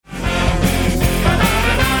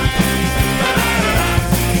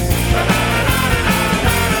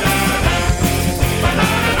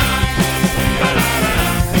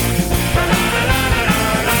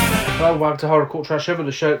Hello, welcome to Horror Cult Trash Over,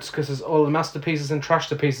 the show to discusses all the masterpieces and trash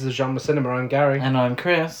to pieces of genre cinema. I'm Gary. And I'm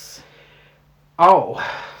Chris. Oh.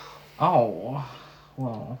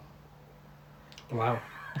 Well. Wow.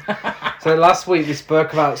 So last week we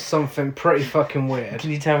spoke about something pretty fucking weird.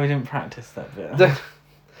 Can you tell we didn't practice that bit?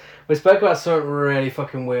 We spoke about something really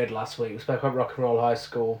fucking weird last week. We spoke about Rock and Roll High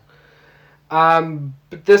School.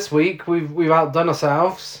 But this week we've outdone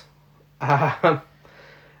ourselves. And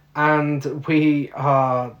we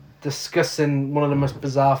are discussing one of the most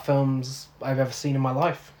bizarre films I've ever seen in my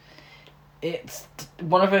life. It's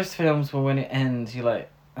one of those films where when it ends, you're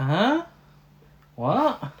like, huh?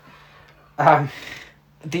 What?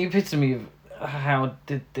 The epitome of how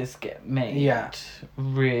did this get made? Yeah.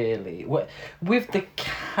 Really. With the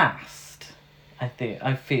cast, I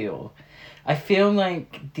feel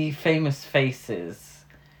like the famous faces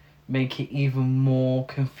make it even more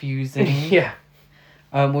confusing. Yeah.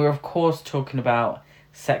 We're of course talking about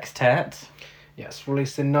Sextet. Yes,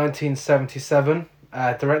 released in 1977,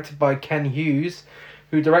 directed by Ken Hughes,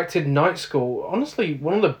 who directed Night School. Honestly,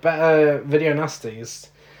 one of the better video nasties.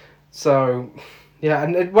 So, yeah,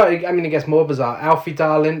 and it gets more bizarre. Alfie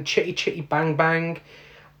Darling, Chitty Chitty Bang Bang,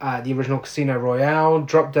 the original Casino Royale,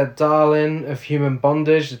 Drop Dead Darling, Of Human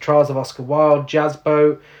Bondage, The Trials of Oscar Wilde, Jazz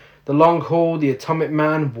Boat, The Long Haul, The Atomic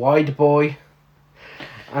Man, Wide Boy,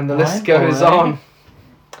 and the list goes on.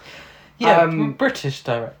 Yeah, British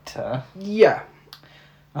director. Yeah.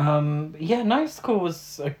 Night School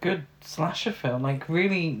was a good slasher film, like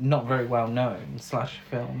really not very well known slasher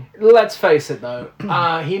film. Let's face it though,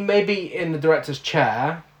 he may be in the director's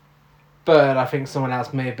chair, but I think someone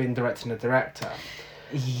else may have been directing the director.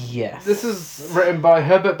 Yes. This is written by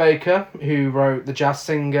Herbert Baker, who wrote The Jazz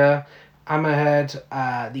Singer, Hammerhead,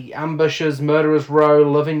 The Ambushers, Murderers Row,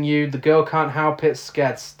 Loving You, The Girl Can't Help It,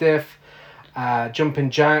 Scared Stiff,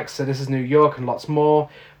 Jumpin' Jacks, So This Is New York, and lots more.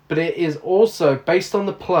 But it is also based on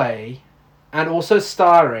the play and also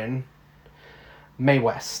starring Mae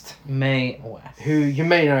West. Mae West. Who you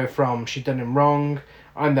may know from She Done Him Wrong,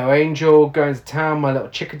 I'm No Angel, Going to Town, My Little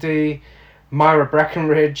Chickadee, Myra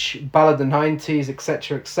Breckenridge, Ballad of the 90s,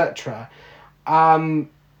 etc., etc.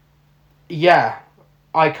 Yeah,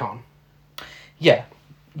 icon. Yeah.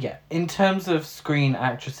 In terms of screen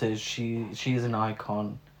actresses, she is an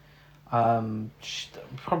icon.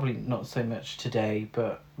 Probably not so much today,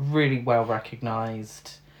 but really well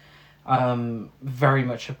recognised. Very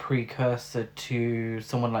much a precursor to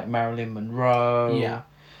someone like Marilyn Monroe. Yeah.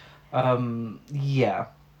 Yeah.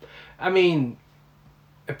 I mean,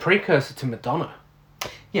 a precursor to Madonna.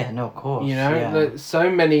 Yeah, no, of course. You know, yeah.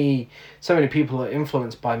 so many people are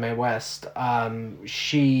influenced by Mae West.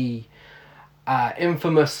 She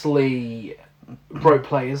infamously wrote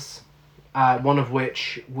plays. One of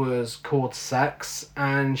which was called Sex,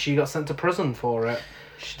 and she got sent to prison for it.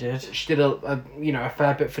 She did. She did a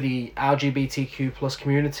fair bit for the LGBTQ plus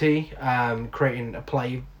community, creating a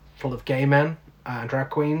play full of gay men and drag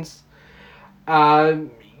queens.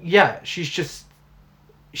 She's just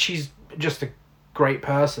a great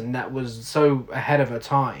person that was so ahead of her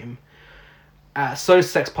time. So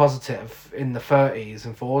sex positive in the 30s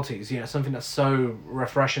and 40s, something that's so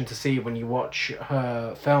refreshing to see when you watch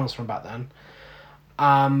her films from back then.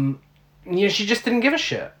 She just didn't give a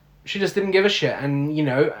shit. And,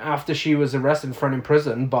 after she was arrested and thrown in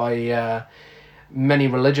prison by many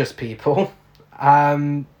religious people,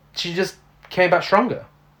 she just came back stronger.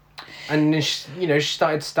 And, she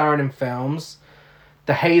started starring in films.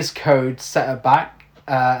 The Hays Code set her back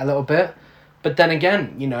a little bit. But then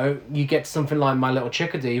again, you get something like My Little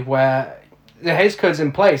Chickadee where the Hays Code's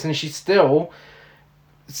in place and she's still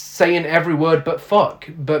saying every word but fuck,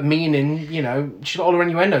 but meaning, she's got all her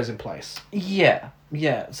innuendos in place. Yeah.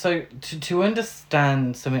 So to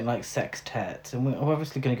understand something like Sextet, and we're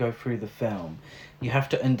obviously going to go through the film, you have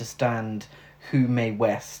to understand who Mae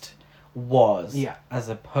West was as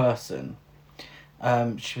a person.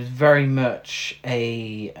 She was very much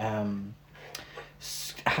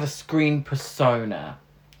had a screen persona,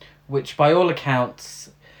 which by all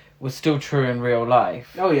accounts was still true in real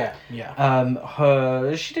life. Oh yeah.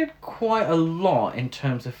 She did quite a lot in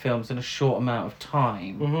terms of films in a short amount of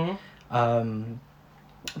time. Mm-hmm.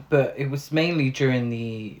 But it was mainly during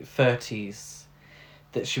the 30s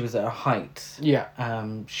that she was at her height. Yeah.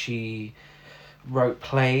 She wrote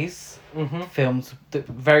plays,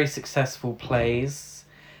 mm-hmm. Very successful plays.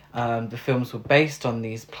 The films were based on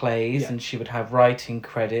these plays, and she would have writing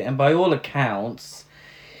credit, and by all accounts,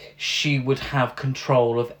 she would have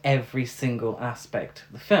control of every single aspect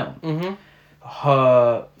of the film. Mm-hmm.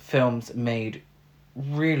 Her films made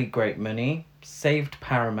really great money, saved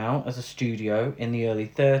Paramount as a studio in the early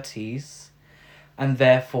 30s, and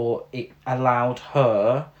therefore it allowed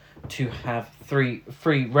her to have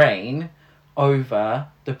free reign over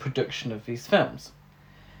the production of these films.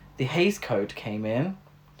 The Hays Code came in,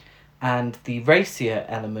 and the racier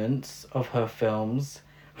elements of her films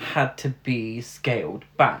had to be scaled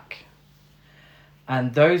back.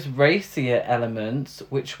 And those racier elements,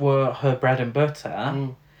 which were her bread and butter,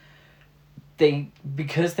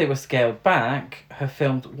 because they were scaled back, her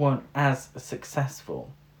films weren't as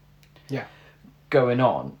successful. Yeah. Going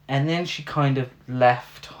on. And then she kind of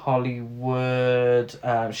left Hollywood.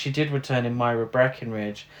 She did return in Myra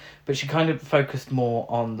Breckinridge, but she kind of focused more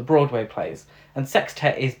on the Broadway plays. And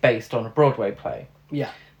Sextet is based on a Broadway play.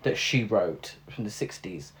 Yeah. That she wrote from the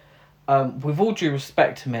 60s. With all due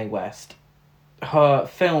respect to Mae West, her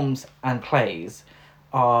films and plays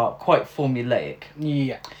are quite formulaic.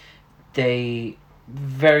 Yeah. They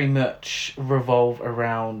very much revolve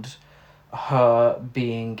around her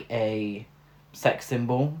being a sex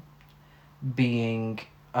symbol, being,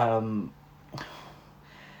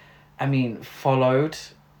 followed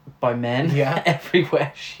by men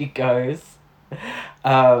everywhere she goes.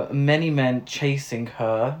 Many men chasing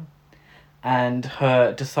her, and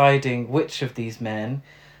her deciding which of these men,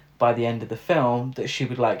 by the end of the film, that she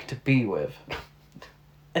would like to be with.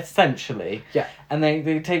 Essentially. Yeah. And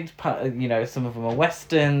they take part, some of them are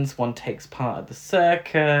westerns, one takes part at the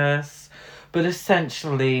circus, but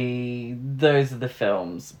essentially, those are the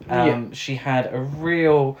films. She had a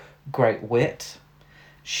real great wit.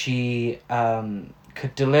 She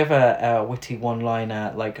could deliver a witty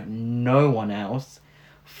one-liner like no one else,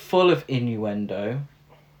 full of innuendo.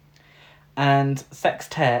 And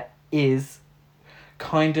Sextet is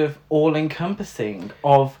kind of all-encompassing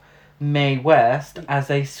of Mae West as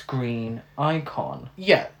a screen icon.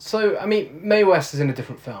 Yeah, so, Mae West is in a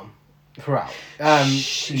different film throughout.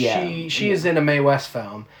 She is in a Mae West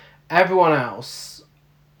film. Everyone else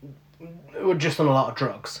were just on a lot of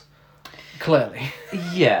drugs. Clearly.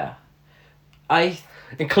 Yeah.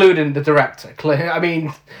 Including the director.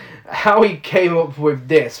 How he came up with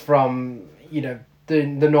this from, the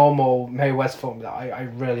normal Mae West film, I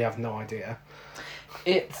really have no idea.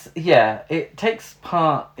 It takes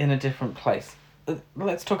part in a different place.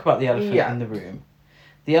 Let's talk about the elephant in the room.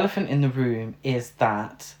 The elephant in the room is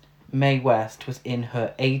that Mae West was in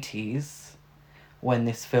her 80s when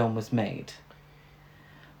this film was made.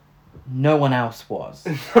 No one else was.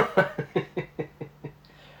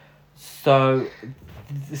 So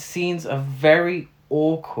the scenes are very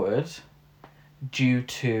awkward due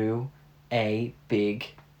to a big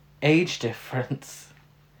age difference.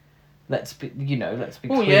 Let's be clear.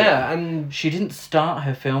 Oh, yeah, and she didn't start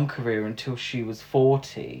her film career until she was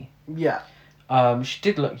 40. Yeah. She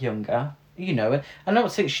did look younger, and I'm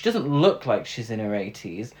not saying she doesn't look like she's in her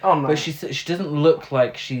 80s. Oh, no. But she doesn't look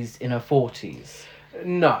like she's in her 40s.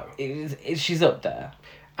 No. She's up there.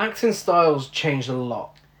 Acting styles changed a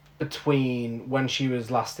lot between when she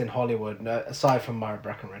was last in Hollywood, aside from Myra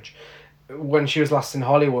Breckinridge. When she was last in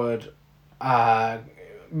Hollywood,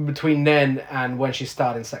 between then and when she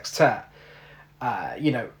started in Sextet,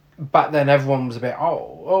 back then everyone was a bit,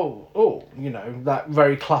 that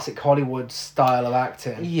very classic Hollywood style of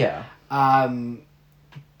acting. Yeah.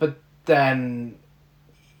 But then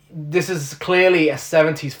this is clearly a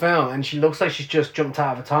 70s film, and she looks like she's just jumped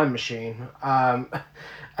out of a time machine.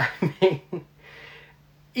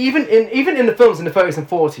 Even in the films in the 30s and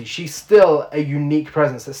 40s, she's still a unique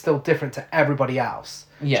presence that's still different to everybody else.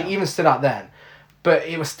 Yeah. She even stood out then. But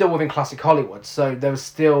it was still within classic Hollywood, so there was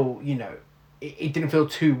still, it didn't feel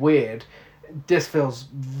too weird. This feels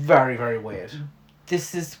very, very weird.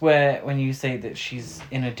 This is where, when you say that she's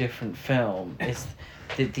in a different film, is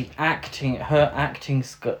the acting, her acting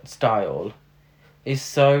style is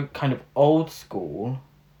so kind of old school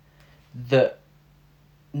that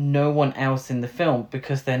no one else in the film,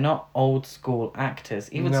 because they're not old school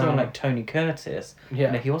actors, even someone like Tony Curtis,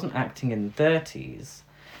 he wasn't acting in the 30s.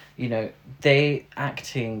 They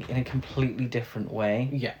acting in a completely different way.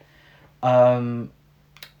 Yeah.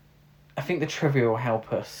 I think the trivia will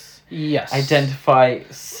help us Yes. identify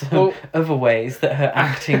some other ways that her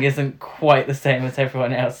acting isn't quite the same as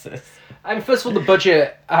everyone else's. And first of all, the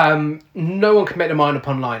budget, no one can make their mind up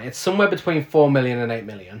online. It's somewhere between 4 million and 8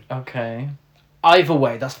 million. Okay. Either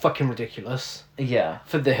way, that's fucking ridiculous. Yeah.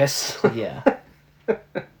 For this. Yeah.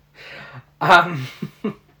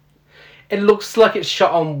 It looks like it's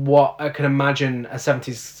shot on what I can imagine a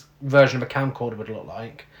 70s version of a camcorder would look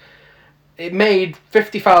like. It made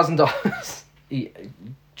 $50,000.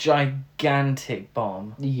 Gigantic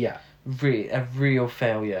bomb. Yeah. A real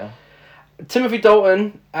failure. Timothy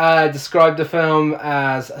Dalton described the film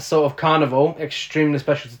as a sort of carnival, extremely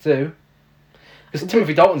special to do. Because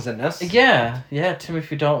Timothy Dalton's in this. Yeah,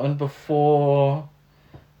 Timothy Dalton before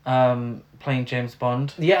playing James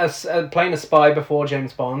Bond. Yes, playing a spy before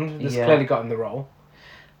James Bond. This clearly got him the role.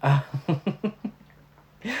 I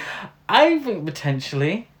think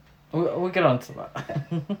potentially. We'll get on to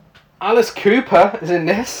that. Alice Cooper is in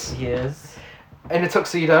this. Yes. In a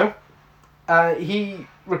tuxedo. He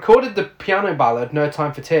recorded the piano ballad No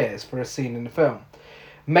Time for Tears for a scene in the film.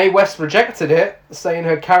 Mae West rejected it, saying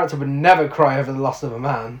her character would never cry over the loss of a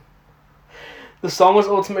man. The song was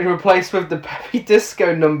ultimately replaced with the peppy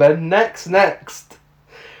disco number Next Next.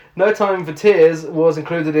 No Time for Tears was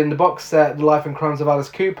included in the box set The Life and Crimes of Alice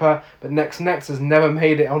Cooper, but Next Next has never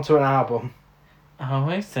made it onto an album. Oh,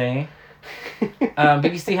 I see.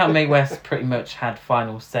 But you see how Mae West pretty much had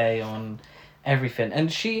final say on everything.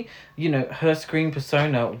 And she, her screen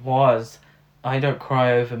persona was, I don't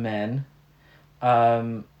cry over men.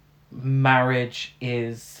 Marriage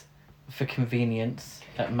is for convenience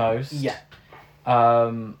at most. Yeah.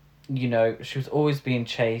 She was always being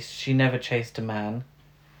chased. She never chased a man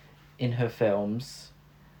in her films.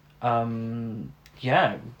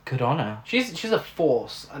 Yeah, good on her. She's a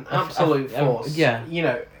force, an absolute force.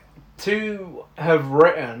 Yeah. To have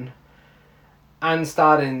written and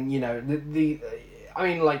starred in, I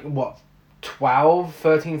mean, 12,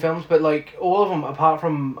 13 films, but, all of them, apart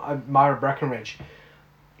from Myra Breckinridge,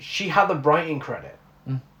 she had the writing credit.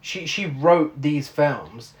 Mm. She wrote these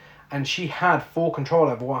films, and she had full control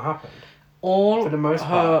over what happened. All for the most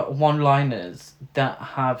her part. One-liners that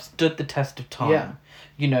have stood the test of time.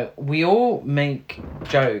 Yeah. We all make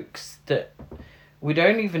jokes that we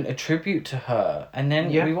don't even attribute to her, and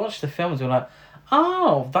then we watch the films and we're like,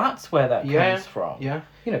 oh, that's where that comes from. Yeah.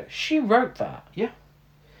 She wrote that.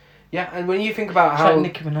 Yeah, and when you think about It's how... like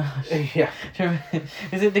Nicki Minaj. Yeah.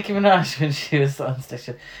 Is it Nicki Minaj when she was on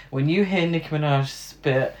station? When you hear Nicki Minaj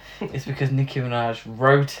spit, it's because Nicki Minaj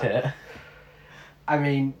wrote it. I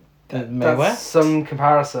mean... Mae That's West? some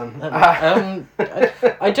comparison. I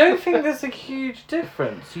don't think there's a huge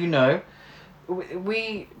difference,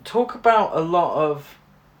 We talk about a lot of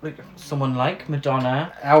someone like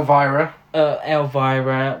Madonna, Elvira,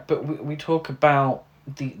 but we talk about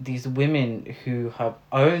these women who have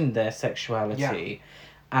owned their sexuality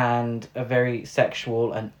and are very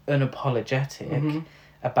sexual and unapologetic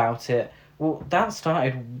about it. Well, that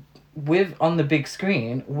started on the big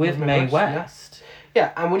screen with Mae West.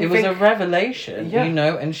 Yeah, and when it was a revelation,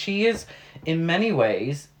 and she is, in many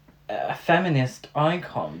ways, a feminist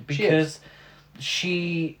icon because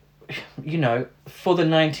she for the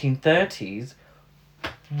 1930s,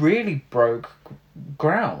 really broke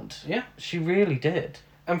ground. Yeah. She really did.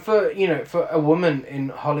 And for a woman in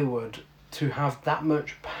Hollywood to have that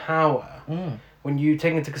much power, when you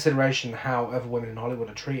take into consideration how other women in Hollywood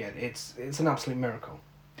are treated, it's an absolute miracle.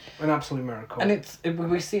 An absolute miracle. And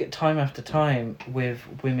we see it time after time with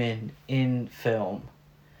women in film,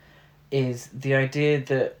 is the idea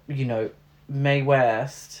that, Mae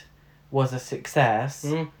West was a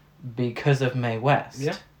success because of Mae West.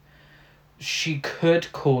 Yeah. She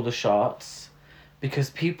could call the shots because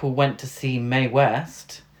people went to see Mae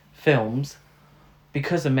West films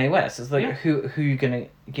because of Mae West. It's like, who you gonna,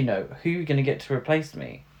 who you gonna get to replace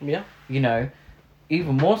me? Yeah.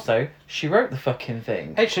 Even more so, she wrote the fucking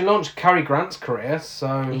thing. Hey, she launched Cary Grant's career,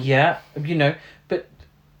 so... Yeah, but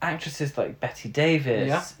actresses like Bette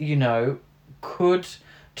Davis, could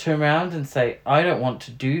turn around and say, I don't want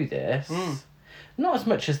to do this. Not as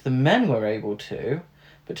much as the men were able to,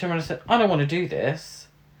 but turn around and say, I don't want to do this.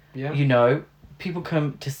 Yeah. People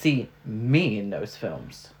come to see me in those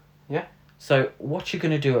films. Yeah. So what you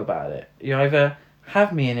going to do about it? You either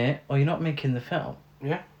have me in it or you're not making the film.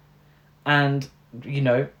 Yeah. And...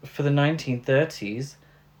 for the 1930s,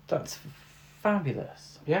 that's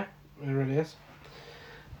fabulous. Yeah, it really is.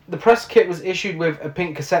 The press kit was issued with a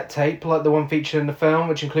pink cassette tape, like the one featured in the film,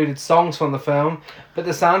 which included songs from the film, but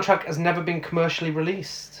the soundtrack has never been commercially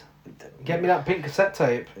released. Get me that pink cassette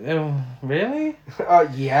tape. Oh, really?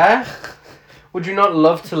 Yeah? Would you not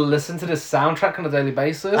love to listen to this soundtrack on a daily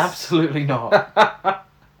basis? Absolutely not.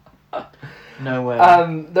 No way.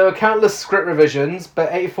 There were countless script revisions,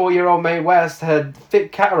 but 84-year-old Mae West had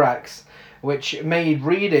thick cataracts, which made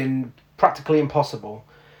reading practically impossible.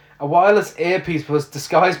 A wireless earpiece was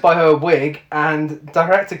disguised by her wig, and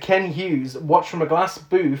director Ken Hughes watched from a glass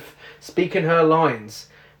booth speaking her lines,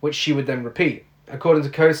 which she would then repeat. According to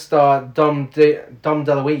co-star Dom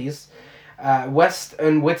DeLuise, West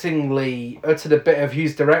unwittingly uttered a bit of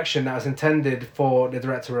Hughes' direction that was intended for the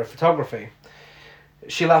director of photography.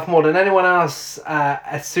 She laughed more than anyone else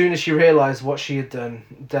as soon as she realised what she had done,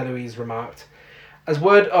 DeLuise remarked. As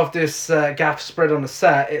word of this gaffe spread on the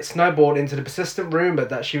set, it snowballed into the persistent rumour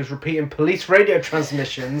that she was repeating police radio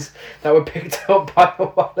transmissions that were picked up by a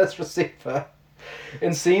wireless receiver.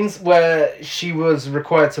 In scenes where she was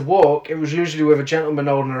required to walk, it was usually with a gentleman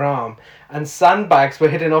holding her arm, and sandbags were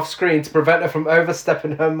hidden off screen to prevent her from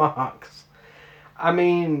overstepping her marks. I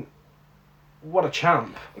mean, what a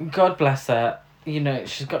champ. God bless her. You know,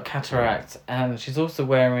 she's got cataracts, and she's also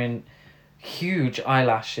wearing huge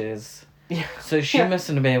eyelashes. Yeah. So she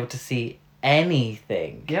mustn't have been able to see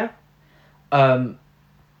anything. Yeah. But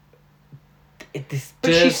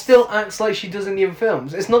she still acts like she does in the other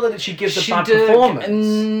films. It's not that she gives a bad performance.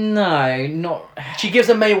 No, not... She gives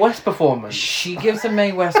a Mae West performance. She gives a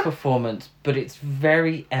Mae West performance, but it's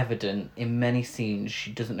very evident in many scenes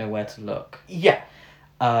she doesn't know where to look. Yeah.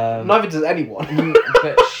 Neither does anyone.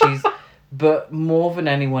 But more than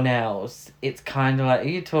anyone else, it's kind of like, are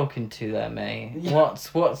you talking to there, Mae? Yeah.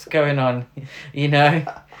 What's going on? You know,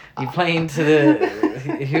 you're playing to the.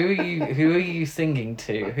 Who are you singing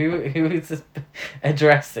to? Who is this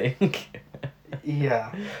addressing?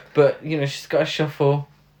 Yeah. But you know, she's got a shuffle,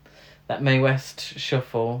 that Mae West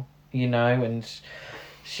shuffle. You know, and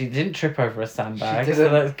she didn't trip over a sandbag, so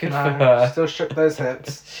that's good for her. She still shook those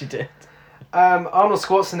hips. She did. Arnold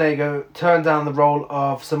Schwarzenegger turned down the role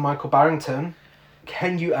of Sir Michael Barrington.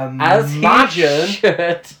 Can you imagine? As he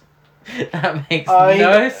should. That makes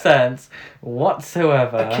no sense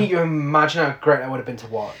whatsoever. Can you imagine how great that would have been to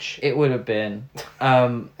watch? It would have been.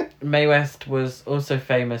 Mae West was also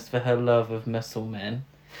famous for her love of muscle men.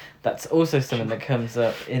 That's also something that comes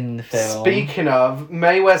up in the film. Speaking of,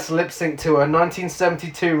 Mae West lip-synced to her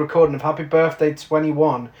 1972 recording of Happy Birthday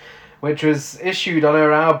 21, which was issued on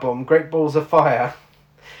her album, Great Balls of Fire.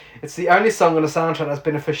 It's the only song on the soundtrack that's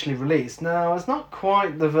been officially released. Now, it's not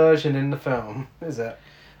quite the version in the film, is it?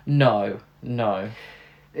 No.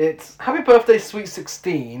 It's Happy Birthday Sweet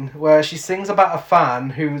 16, where she sings about a fan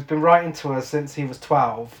who's been writing to her since he was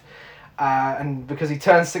 12. And because he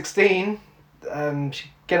turned 16,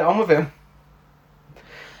 she get it on with him.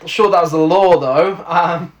 Not sure that was the law, though.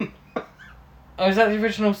 Oh, is that the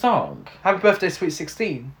original song? Happy Birthday Sweet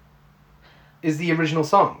 16 is the original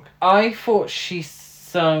song. I thought she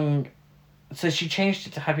sung... So she changed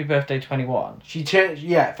it to Happy Birthday 21? She changed,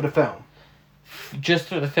 yeah, for the film. Just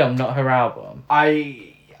for the film, not her album?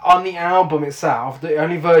 On the album itself, the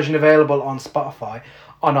only version available on Spotify,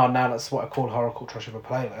 now that's what I call Horror Cult Trash of a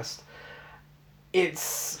playlist,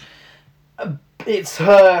 it's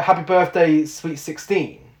her Happy Birthday Sweet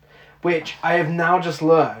 16, which I have now just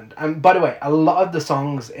learned, and by the way, a lot of the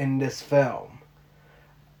songs in this film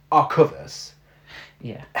are covers.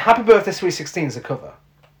 Yeah. Happy Birthday Sweet 16 is a cover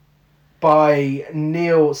by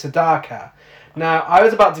Neil Sedaka. Now, I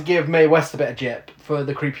was about to give Mae West a bit of jip for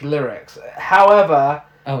the creepy lyrics. However...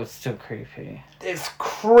 Oh, it's still creepy. It's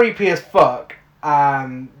creepy as fuck.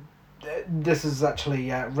 This is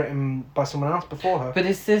actually written by someone else before her. But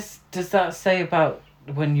does that say about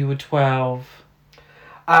when you were 12?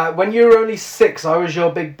 When you were only 6, I was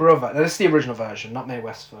your big brother. Now, this is the original version, not Mae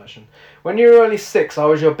West's version. When you were only 6, I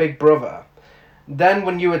was your big brother. Then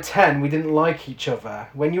when you were 10, we didn't like each other.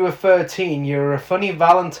 When you were 13, you were a funny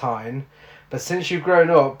Valentine. But since you've grown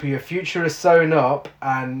up, your future is sewn up,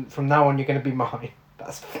 and from now on, you're going to be mine.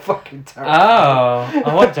 That's fucking terrible.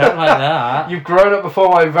 Oh, I don't like that. You've grown up before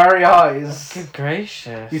my very eyes. Good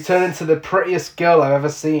gracious. You turned into the prettiest girl I've ever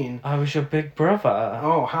seen. I was your big brother.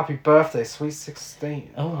 Oh, happy birthday, Sweet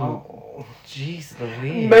 16. Oh. Jeez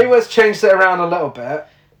Louise. Mae West changed it around a little bit.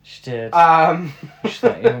 She did. She's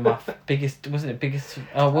like, you were my biggest, wasn't it biggest?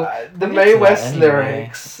 Oh, well, the Mae West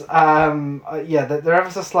lyrics, yeah, they're ever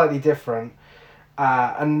so slightly different,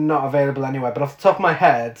 and not available anywhere. But off the top of my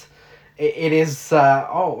head, it is,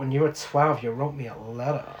 when you were 12, you wrote me a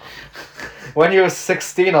letter. When you were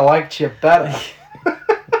 16, I liked you better.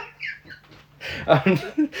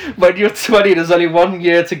 When you're 20, there's only 1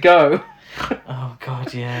 year to go. Oh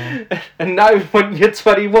God, yeah. And now when you're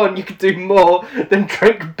 21, you can do more than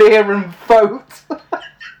drink beer and vote.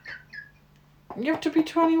 You have to be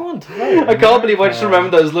 21 to vote. I can't believe I just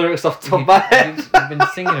remember those lyrics off the top of my head. You've been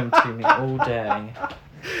singing them to me all day.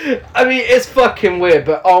 I mean, it's fucking weird,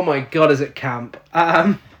 but oh my God, is it camp.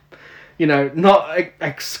 You know, not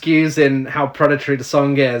excusing how predatory the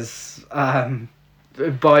song is,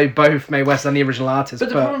 by both Mae West and the original artist. But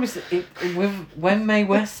the problem is, when Mae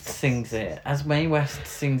West sings it, as Mae West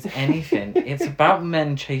sings anything, it's about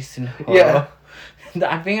men chasing her. Yeah.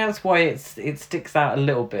 I think that's why it sticks out a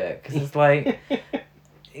little bit, because it's like,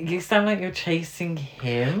 you sound like you're chasing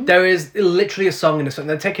him. There is literally a song in this film.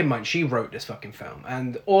 Now, take in mind, she wrote this fucking film,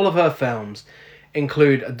 and all of her films,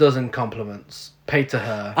 include a dozen compliments paid to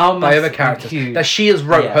her by other characters that she has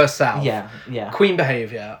wrote herself. Yeah. Queen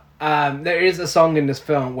behaviour. There is a song in this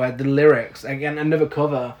film where the lyrics, again, another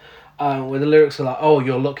cover, where the lyrics are like, "Oh,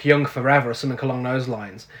 you'll look young forever," or something along those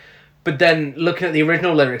lines. But then, looking at the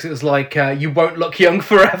original lyrics, it was like, "You won't look young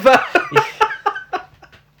forever."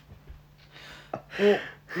 Well,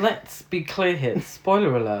 let's be clear here.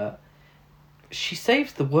 Spoiler alert. She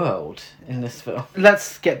saves the world in this film.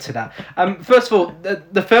 Let's get to that. First of all,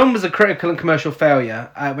 the film was a critical and commercial failure.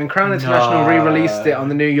 When Crown International re-released it on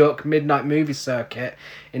the New York Midnight Movie Circuit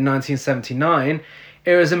in 1979,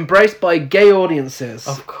 it was embraced by gay audiences.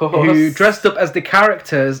 Of course. Who dressed up as the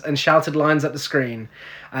characters and shouted lines at the screen.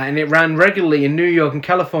 And it ran regularly in New York and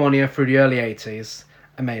California through the early 80s.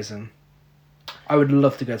 Amazing. I would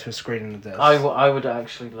love to go to a screening of this. I would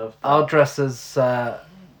actually love that. I'll dress as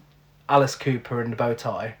Alice Cooper in the bow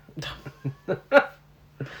tie.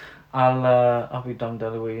 I'll be Dom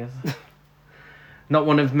DeLuise. Not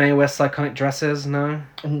one of Mae West's iconic dresses, no?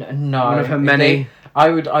 No. One of her many... I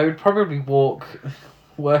would probably walk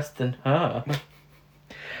worse than her.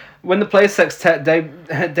 When the Play Sextet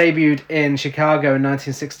debuted in Chicago in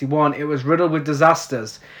 1961, it was riddled with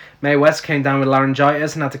disasters. Mae West came down with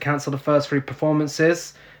laryngitis and had to cancel the first 3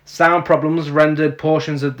 performances. Sound problems rendered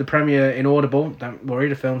portions of the premiere inaudible. Don't worry,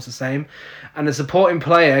 the film's the same. And the supporting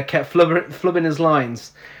player kept flubbing his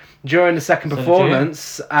lines. During the second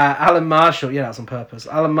performance, Alan Marshall... Yeah, that's on purpose.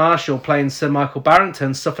 Alan Marshall, playing Sir Michael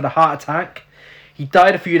Barrington, suffered a heart attack. He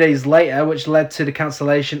died a few days later, which led to the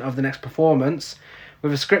cancellation of the next performance.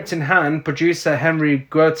 With a script in hand, producer Henry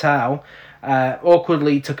Goetow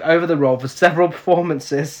awkwardly took over the role for several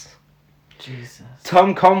performances. Jesus.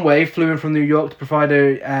 Tom Conway flew in from New York to provide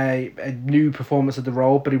a new performance of the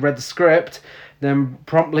role, but he read the script, then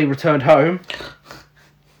promptly returned home.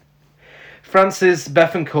 Frances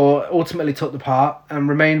Bethencourt ultimately took the part and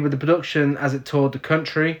remained with the production as it toured the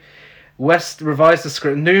country. West revised the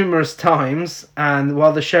script numerous times, and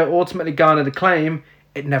while the show ultimately garnered acclaim,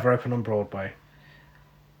 it never opened on Broadway.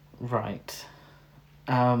 Right.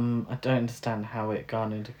 I don't understand how it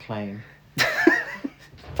garnered acclaim.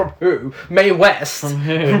 From who? Mae West. From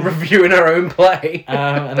who? Reviewing her own play.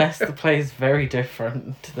 Unless the play is very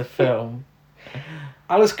different to the film.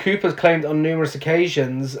 Alice Cooper claimed on numerous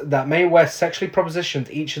occasions that Mae West sexually propositioned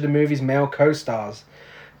each of the movie's male co-stars,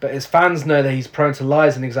 but his fans know that he's prone to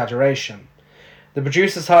lies and exaggeration. The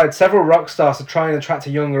producers hired several rock stars to try and attract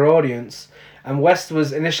a younger audience, and West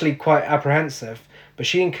was initially quite apprehensive, but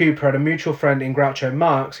she and Cooper had a mutual friend in Groucho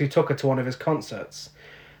Marx who took her to one of his concerts.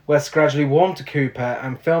 West gradually warmed to Cooper,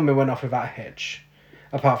 and filming went off without a hitch.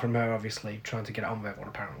 Apart from her, obviously, trying to get on with everyone,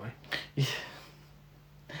 apparently. Yeah.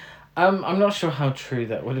 I'm not sure how true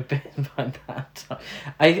that would have been by that time.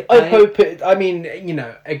 I hope it... I mean, you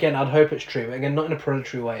know, again, I'd hope it's true. Again, not in a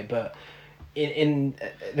predatory way, but in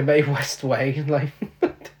the Mae West way. Like,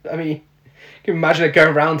 I mean, can you imagine it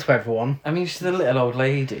going around to everyone? I mean, she's a little old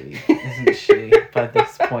lady, isn't she, by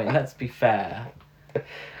this point? Let's be fair.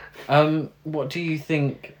 What do you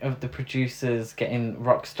think of the producers getting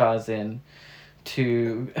rock stars in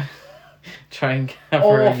to try and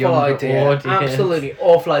gather a younger audience? Absolutely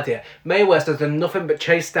awful idea. Mae West has done nothing but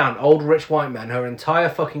chase down old rich white men her entire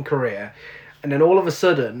fucking career, and then all of a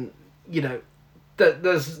sudden, you know,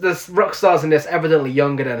 there's rock stars in this evidently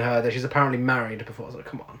younger than her that she's apparently married before. I was like,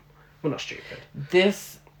 come on, we're not stupid.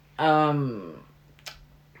 This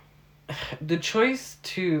the choice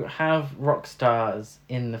to have rock stars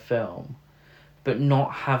in the film but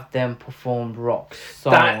not have them perform rock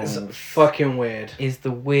songs... That is fucking weird. ...is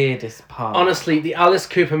the weirdest part. Honestly, the Alice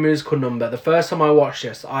Cooper musical number, the first time I watched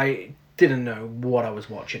this, I didn't know what I was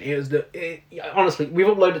watching. Honestly, we've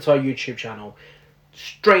uploaded it to our YouTube channel.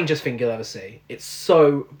 Strangest thing you'll ever see. It's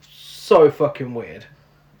so fucking weird.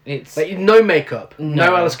 It's... like, no makeup.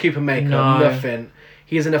 No Alice Cooper makeup. No. Nothing.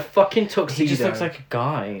 He is in a fucking tuxedo. He just looks like a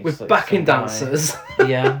guy. With like backing dancers.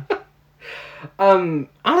 Yeah.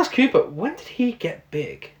 Alice Cooper, when did he get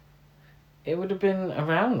big? It would have been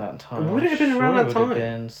around that time. Would it have been around that time? It would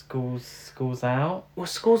have been Schools Out. Well,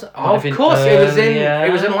 Schools Out. Oh, of course,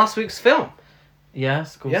 it was in last week's film. Yeah,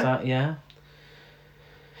 Schools Out, yeah.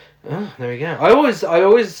 Oh, there we go. I always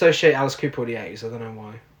associate Alice Cooper with the 80s, I don't know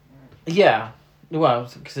why. Yeah.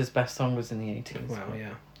 Well, because his best song was in the 80s. Well, but...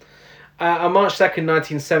 yeah. On March 2nd,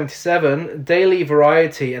 1977, Daily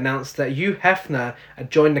Variety announced that Hugh Hefner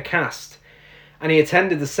had joined the cast, and he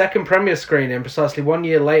attended the second premiere screening precisely 1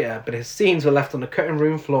 year later, but his scenes were left on the cutting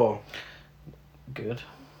room floor. Good.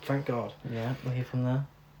 Thank God. Yeah, leave him there.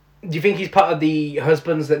 Do you think he's part of the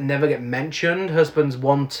husbands that never get mentioned? Husbands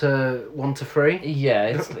 1 to 3?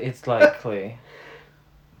 Yeah, it's likely.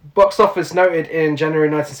 Box office noted in January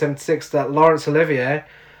 1976 that Laurence Olivier,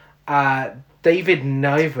 David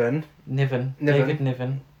Niven. David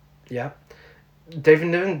Niven. Yeah. David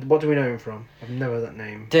Niven, what do we know him from? I've never heard that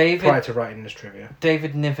name prior to writing this trivia.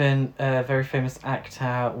 David Niven, a very famous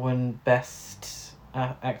actor, won Best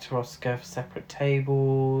Actor Oscar for Separate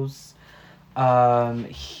Tables.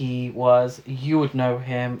 You would know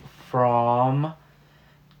him from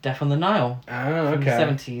Death on the Nile. Oh, okay. From the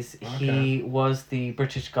 70s. Okay. He was the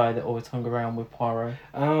British guy that always hung around with Poirot.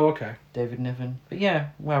 Oh, okay. David Niven. But yeah,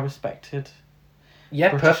 well respected.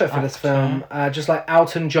 Yeah, British perfect for this film. Just like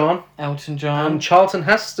Elton John. And Charlton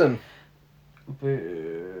Heston.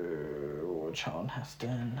 Charlton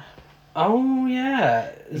Heston. Oh,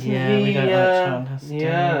 yeah. We don't like Charlton Heston.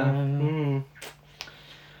 Yeah.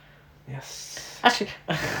 Yes. Actually...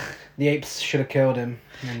 The apes should have killed him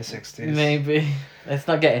in the 60s. Maybe. Let's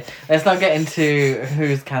not get into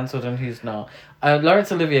who's cancelled and who's not. Laurence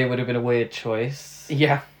Olivier would have been a weird choice.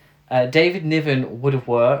 Yeah. David Niven would have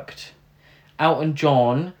worked. Elton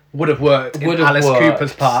John would have worked in Alice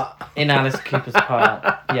Cooper's part.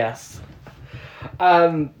 Yes.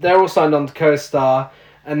 They're all signed on to co-star,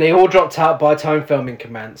 and they all dropped out by the time filming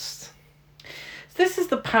commenced. This is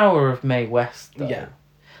the power of Mae West, though. Yeah.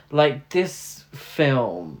 Like, this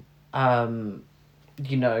film,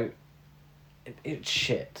 it's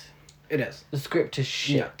shit. It is. The script is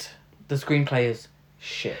shit. Yeah. The screenplay is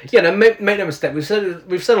shit. Yeah, no, make no mistake. We've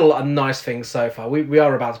said a lot of nice things so far. We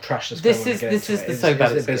are about to trash this film. This is so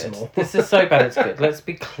bad it's abysmal. Good. This is so bad it's good. Let's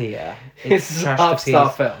be clear. It's a half-star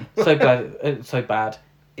film. So bad.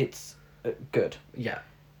 It's good. Yeah.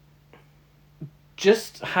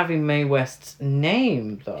 Just having Mae West's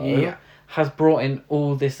name though has brought in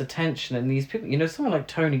all this attention and these people. Someone like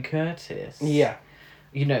Tony Curtis. Yeah.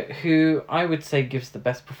 Who I would say gives the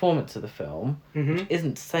best performance of the film, which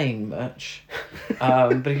isn't saying much,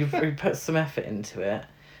 but he put some effort into it.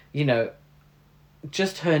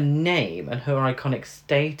 Just her name and her iconic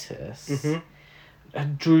status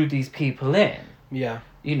drew these people in. Yeah.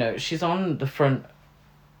 She's on the front,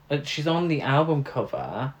 she's on the album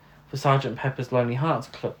cover for Sgt. Pepper's Lonely Hearts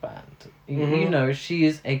Club Band. She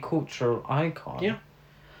is a cultural icon. Yeah.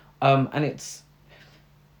 And it's...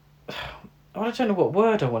 I don't know what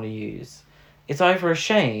word I want to use. It's either a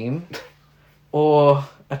shame or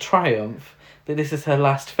a triumph that this is her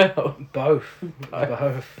last film. Both.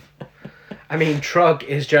 I mean, Trug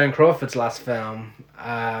is Joan Crawford's last film.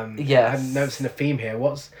 Yes. I've noticed a theme here.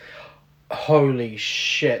 Holy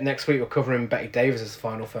shit. Next week we're covering Betty Davis's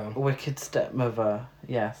final film. Wicked Stepmother,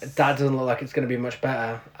 yes. That doesn't look like it's going to be much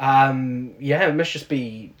better. It must just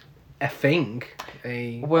be a thing.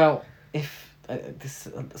 Well, if... this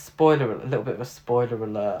a little bit of a spoiler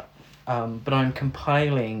alert, but I'm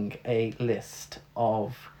compiling a list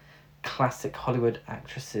of classic Hollywood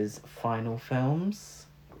actresses' final films.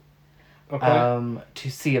 Okay. To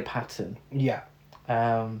see a pattern. Yeah.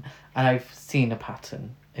 And I've seen a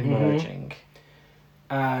pattern emerging.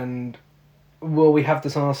 And will we have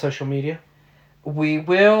this on our social media? We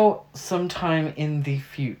will sometime in the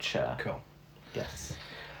future. Cool. Yes.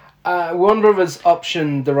 Warner Brothers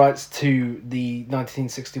optioned the rights to the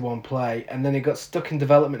 1961 play, and then it got stuck in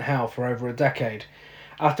development hell for over a decade.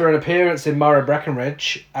 After an appearance in Myra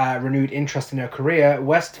Breckinridge, renewed interest in her career,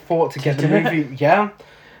 West fought to get the movie.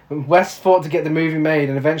 West fought to get the movie made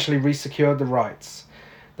and eventually resecured the rights.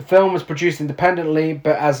 The film was produced independently,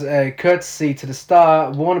 but as a courtesy to the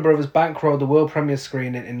star, Warner Brothers bankrolled the world premiere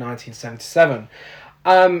screening in 1977.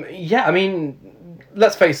 I mean,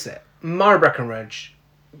 let's face it, Myra Breckinridge.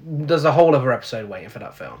 There's a whole other episode waiting for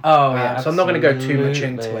that film. Oh, yeah. So I'm not going to go too much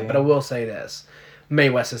into it, but I will say this. Mae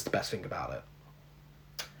West is the best thing about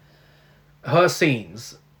it. Her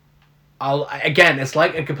scenes, again, it's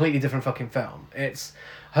like a completely different fucking film.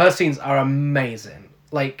 Her scenes are amazing.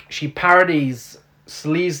 Like, she parodies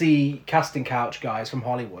sleazy casting couch guys from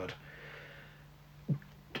Hollywood.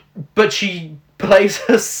 But she plays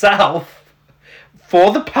herself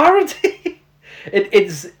for the parody. It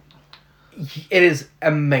is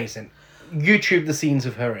amazing. YouTube the scenes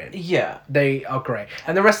of her in. Yeah. They are great.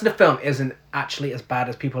 And the rest of the film isn't actually as bad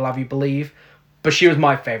as people have you believe, but she was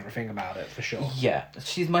my favourite thing about it, for sure. Yeah.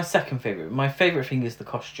 She's my second favourite. My favourite thing is the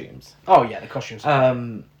costumes. Oh, yeah, the costumes.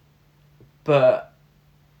 But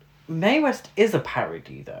Mae West is a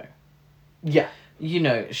parody, though. Yeah.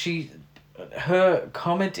 Her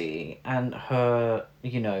comedy and her,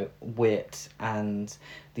 wit and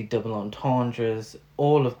the double entendres,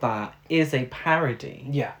 all of that is a parody.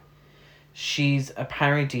 Yeah. She's a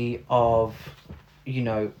parody of,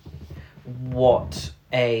 what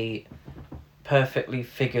a perfectly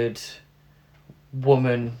figured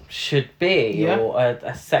woman should be, or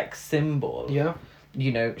a sex symbol. Yeah.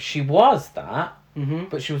 You know, she was that, Mm-hmm.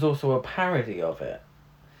 but she was also a parody of it.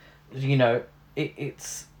 You know,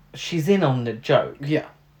 it's she's in on the joke. Yeah.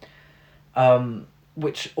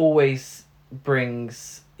 Which always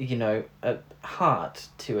brings, you know, a heart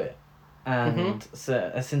to it, and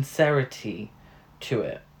a sincerity to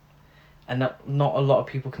it, and that not a lot of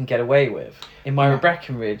people can get away with. In Myra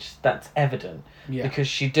Breckinridge, that's evident, because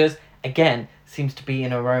she does, again, seems to be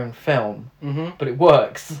in her own film, but it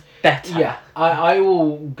works better. Yeah, I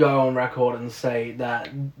will go on record and say that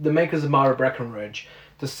the makers of Myra Breckinridge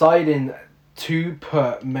deciding to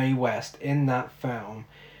put Mae West in that film,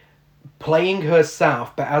 playing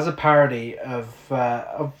herself, but as a parody of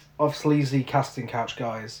sleazy casting couch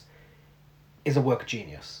guys, is a work of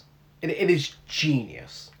genius. It is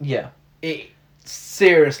genius. Yeah. It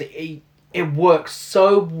seriously, it works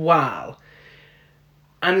so well,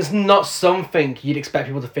 and it's not something you'd expect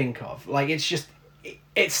people to think of. Like, it's just,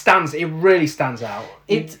 it really stands out.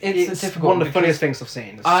 It's one of the funniest things I've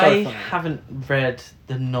seen. It's I so funny. haven't read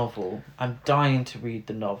the novel. I'm dying to read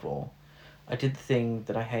the novel. I did the thing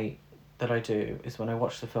that I hate that I do, is when I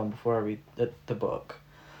watch the film before I read the book.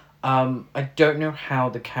 I don't know how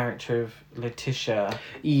the character of Letitia...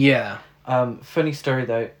 Yeah. Funny story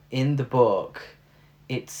though, in the book,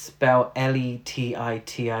 it's spelled Letitia.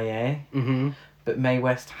 Mm-hmm. But Mae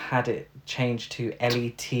West had it changed to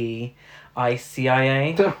Leticia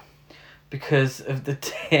because of the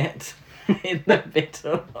tit in the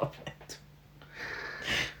middle of it.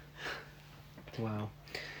 Wow.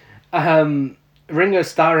 Ringo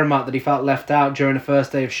Starr remarked that he felt left out during the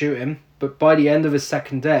first day of shooting, but by the end of his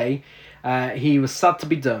second day, he was sad to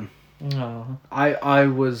be done. Oh. I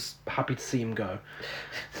was happy to see him go.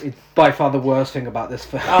 It's by far the worst thing about this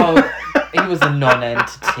film. Oh, he was a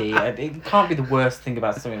non-entity. It can't be the worst thing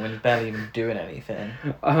about something when he's barely even doing anything.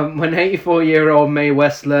 When 84-year-old Mae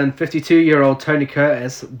West learned 52-year-old Tony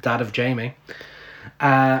Curtis, dad of Jamie,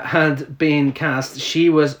 had been cast, she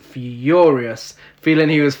was furious, feeling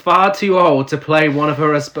he was far too old to play one of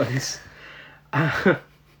her husbands.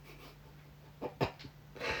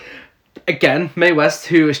 Again, Mae West,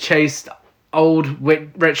 who has chased old,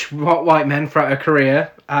 rich, white men throughout her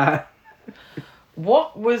career.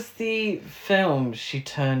 What was the film she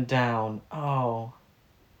turned down? Oh.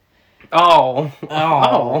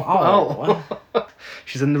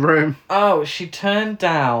 She's in the room. Oh, she turned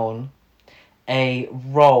down a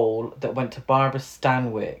role that went to Barbara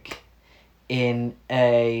Stanwyck in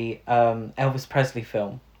a Elvis Presley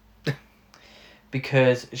film.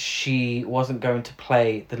 Because she wasn't going to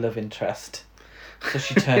play the love interest. So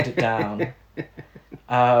she turned it down.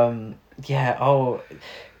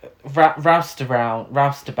 Roustabout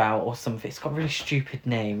or something. It's got a really stupid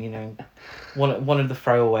name, you know. One of the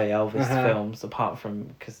throwaway Elvis films, apart from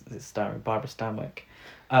because it's starring Barbara Stanwyck.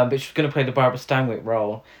 But she was going to play the Barbara Stanwyck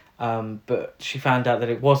role. But she found out that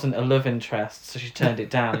it wasn't a love interest, so she turned it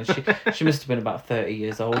down. And she must have been about 30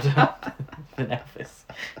 years older than Elvis.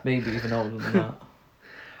 Maybe even older than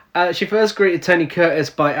that. She first greeted Tony Curtis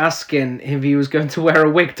by asking if he was going to wear a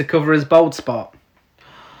wig to cover his bald spot.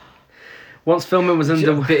 Once filming was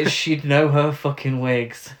underway... She'd know her fucking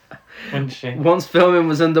wigs, wouldn't she? Once filming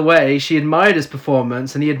was underway, she admired his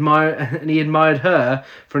performance, and he admired her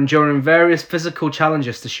for enduring various physical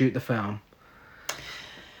challenges to shoot the film.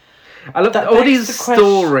 I love all these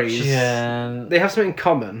stories. They have something in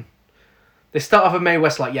common. They start off with Mae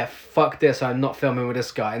West like, yeah, fuck this, I'm not filming with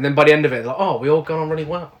this guy. And then by the end of it, like, oh, we all got on really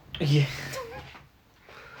well. Yeah.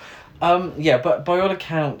 But by all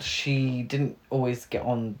accounts, she didn't always get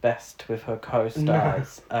on best with her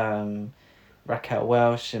co-stars. No. Raquel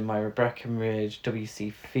Welch and Myra Breckinridge, W.C.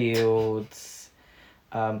 Fields.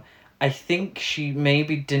 I think she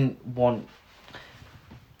maybe didn't want...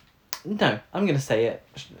 No, I'm going to say it.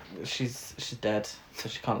 She's dead, so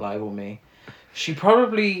she can't libel me. She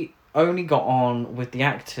probably only got on with the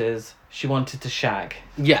actors she wanted to shag.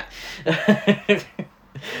 Yeah.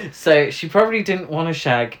 So she probably didn't want to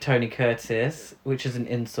shag Tony Curtis, which is an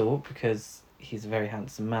insult because he's a very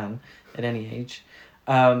handsome man at any age.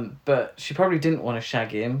 But she probably didn't want to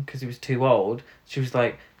shag him because he was too old. She was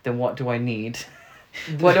like, then what do I need?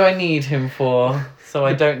 What do I need him for? So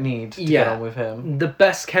I don't need to get on with him. The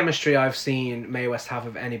best chemistry I've seen Mae West have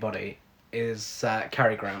with anybody is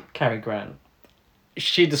Cary Grant. Cary Grant.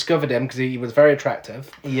 She discovered him because he was very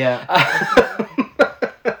attractive. Yeah.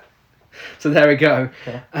 So there we go.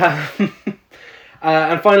 Okay.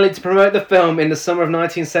 And finally, to promote the film in the summer of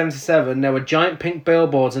 1977, there were giant pink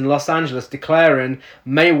billboards in Los Angeles declaring,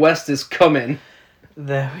 Mae West is coming.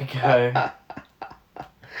 There we go.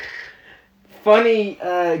 Funny,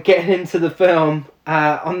 getting into the film,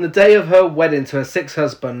 on the day of her wedding to her sixth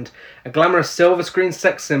husband, a glamorous silver screen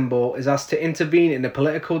sex symbol is asked to intervene in a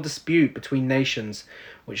political dispute between nations,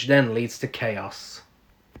 which then leads to chaos.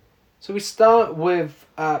 So we start with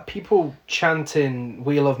people chanting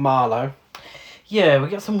Wheel of Marlow. Yeah, we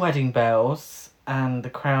get some wedding bells, and the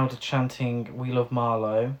crowd are chanting Wheel of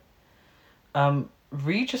Marlow.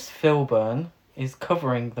 Regis Philbin is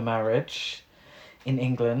covering the marriage in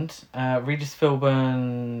England. Regis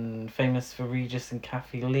Philbin, famous for Regis and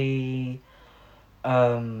Kathie Lee. I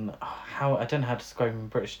don't know how to describe him in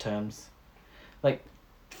British terms. Like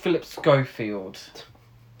Philip Schofield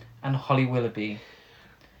and Holly Willoughby.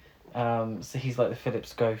 So he's like the Philip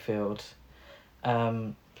Schofield.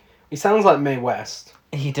 He sounds like Mae West.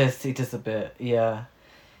 He does a bit, yeah.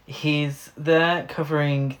 He's there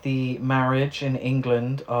covering the marriage in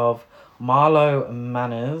England of Marlow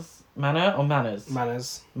Manners. Manor or Manners?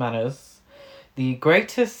 Manners. Manners. The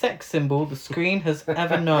greatest sex symbol the screen has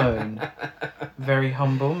ever known. Very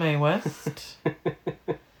humble, Mae West.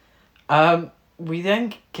 We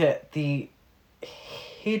then get the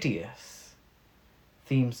hideous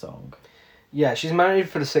theme song. Yeah, she's married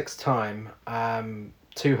for the sixth time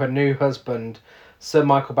to her new husband, Sir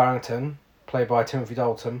Michael Barrington, played by Timothy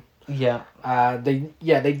Dalton. Yeah.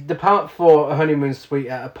 They depart for a honeymoon suite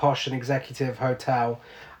at a posh and executive hotel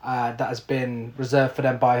that has been reserved for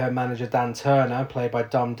them by her manager Dan Turner, played by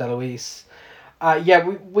Dom DeLuise.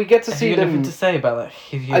 We get to see them. Have you anything to say about that?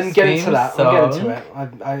 I'm getting to that. I'm getting to it.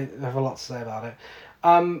 I have a lot to say about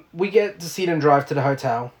it. We get to see them drive to the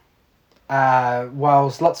hotel,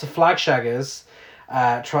 whilst lots of flag shaggers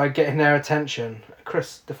try getting their attention.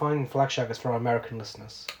 Chris, define flag shaggers for our American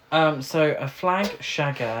listeners. So a flag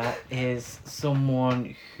shagger is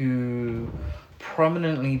someone who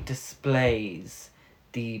prominently displays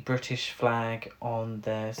the British flag on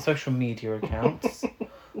their social media accounts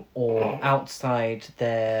or outside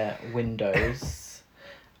their windows,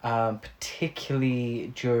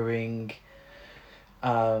 particularly during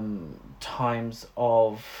times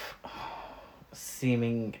of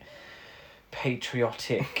seeming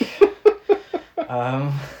patriotic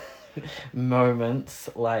moments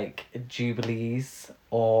like jubilees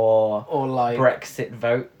or like Brexit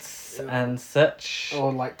votes and such,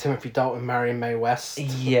 or like Timothy Dalton marrying Mae West.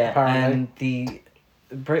 Yeah, apparently. and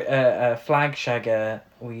the flag shagger,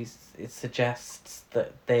 it suggests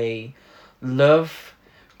that they love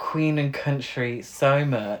Queen and country so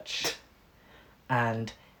much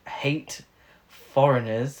and hate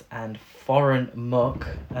foreigners and foreign muck,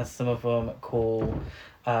 as some of them call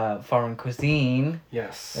foreign cuisine.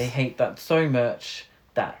 Yes. They hate that so much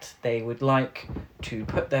that they would like to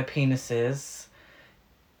put their penises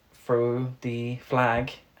through the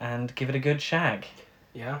flag and give it a good shag.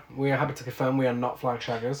 Yeah, we are happy to confirm we are not flag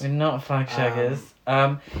shaggers. We're not flag shaggers.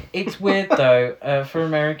 It's weird though, for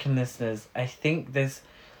American listeners, I think the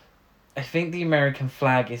American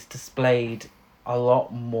flag is displayed a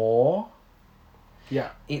lot more. Yeah.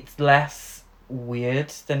 It's less weird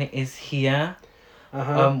than it is here.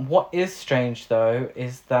 Uh-huh. What is strange though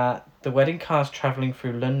is that the wedding car's travelling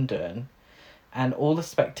through London and all the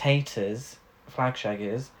spectators, flag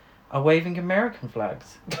shaggers, are waving American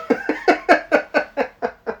flags.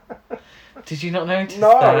 Did you not notice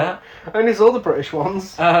that? I only saw the British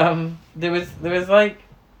ones. There was like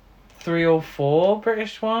 3 or 4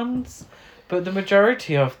 British ones, but the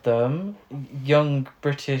majority of them, young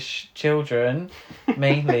British children,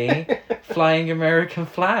 mainly, flying American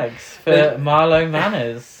flags for Marlow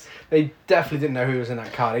Manners. They definitely didn't know who was in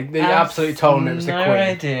that car. They absolutely told them it was the Queen. No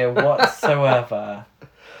idea whatsoever.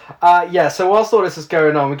 So whilst all this is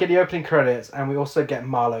going on, we get the opening credits and we also get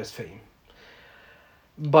Marlow's theme.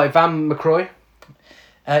 By Van McCroy.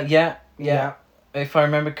 Yeah. If I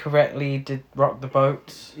remember correctly, did Rock the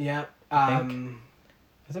Boat. Yeah.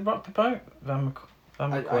 Is it Rock the Boat? Van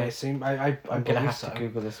McCroy. I assume. I'm going to have to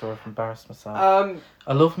Google this or I've embarrassed myself.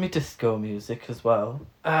 I love me disco music as well.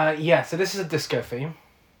 So this is a disco theme.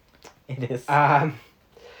 It is.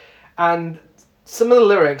 And some of the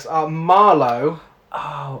lyrics are Marlow.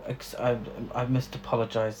 Oh, I must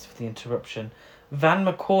apologise for the interruption. Van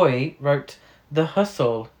McCoy wrote The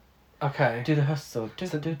Hustle. Okay. Do the hustle.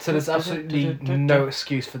 So there's absolutely no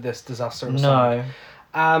excuse for this disaster of a song.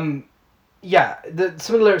 No.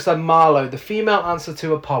 Some of the lyrics are Marlow, the female answer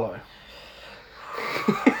to Apollo.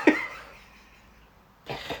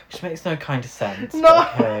 Which makes no kind of sense. No.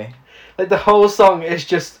 Okay. Like the whole song is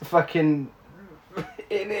just fucking...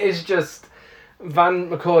 It is just Van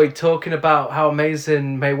McCoy talking about how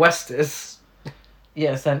amazing Mae West is.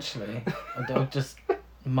 Yeah, essentially. Or just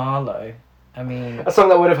Marlow. I mean... A song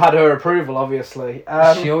that would have had her approval, obviously.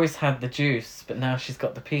 She always had the juice, but now she's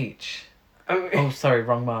got the peach. Oh, sorry,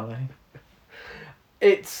 wrong Marlowe.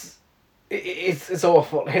 It's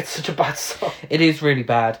awful. It's such a bad song. It is really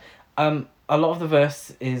bad. A lot of the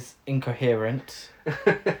verse is incoherent.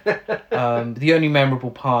 The only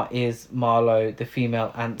memorable part is Marlowe, the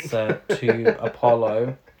female answer to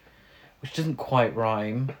Apollo, which doesn't quite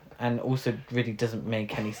rhyme and also really doesn't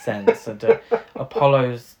make any sense. And,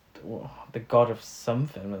 Apollo's the god of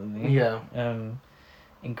something, isn't he? Yeah.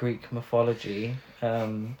 In Greek mythology,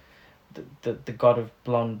 the god of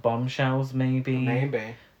blonde bombshells, maybe.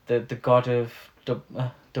 Maybe. The god of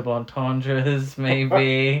double entendres,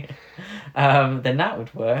 maybe. Then that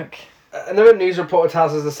would work. Another news reporter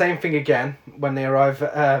tells us the same thing again when they arrive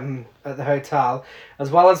at the hotel,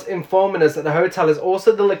 as well as informing us that the hotel is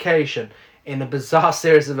also the location in a bizarre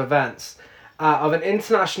series of events of an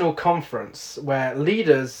international conference where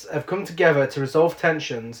leaders have come together to resolve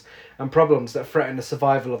tensions and problems that threaten the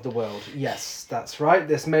survival of the world. Yes, that's right.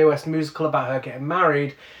 This Mae West musical about her getting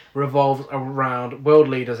married revolves around world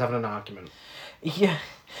leaders having an argument. Yeah.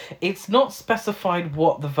 It's not specified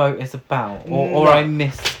what the vote is about, or I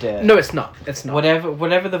missed it. No, it's not. It's not.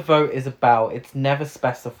 Whatever the vote is about, it's never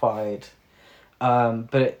specified.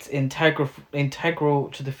 But it's integral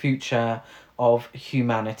to the future of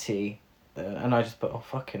humanity. And I just put, oh,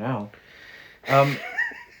 fucking hell.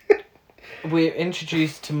 We're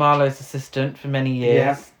introduced to Marlowe's assistant for many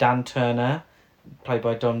years, Dan Turner, played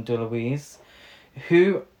by Dom DeLuise,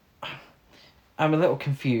 who I'm a little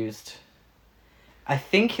confused. I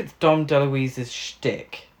think it's Dom DeLuise's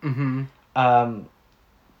shtick. Mm-hmm.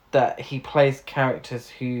 That he plays characters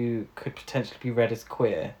who could potentially be read as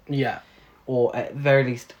queer. Yeah. Or at the very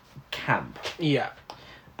least, camp. Yeah.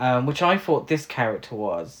 Which I thought this character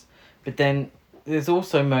was. But then there's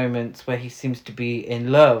also moments where he seems to be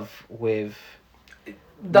in love with...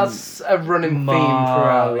 That's a running theme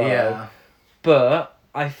throughout, yeah. But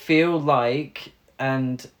I feel like,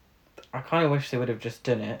 and I kind of wish they would have just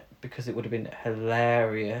done it, because it would have been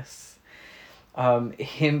hilarious.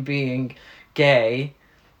 Him being gay,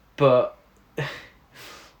 but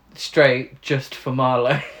straight just for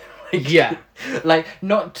Marlowe. Yeah. Like,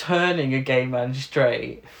 not turning a gay man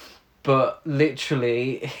straight, but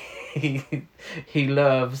literally he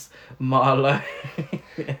loves Marlowe.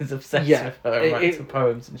 Is obsessed with her and writes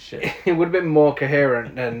poems and shit. It would have been more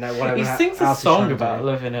coherent than whatever. He sings a song about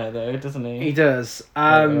loving her, though, doesn't he? He does.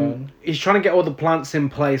 He's trying to get all the plants in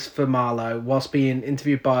place for Marlowe whilst being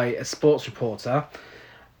interviewed by a sports reporter.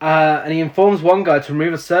 And he informs one guy to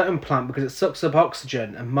remove a certain plant because it sucks up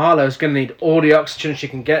oxygen, and Marlowe's going to need all the oxygen she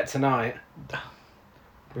can get tonight.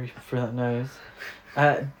 Breathe through that nose.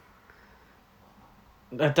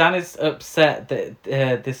 Dan is upset that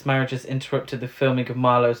this marriage has interrupted the filming of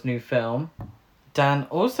Marlowe's new film. Dan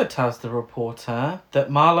also tells the reporter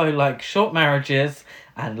that Marlowe likes short marriages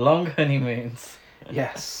and long honeymoons.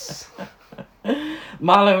 Yes.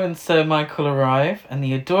 Marlowe and Sir Michael arrive, and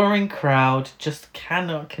the adoring crowd just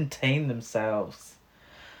cannot contain themselves.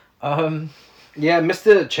 Yeah,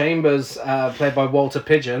 Mr. Chambers, played by Walter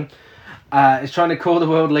Pidgeon, is trying to call the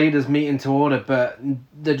world leaders meeting to order, but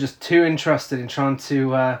they're just too interested in trying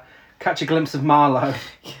to catch a glimpse of Marlowe.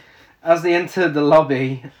 As they enter the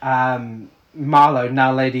lobby, Marlowe,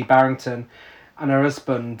 now Lady Barrington, and her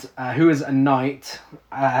husband, who is a knight,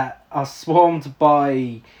 are swarmed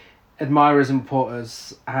by admirers and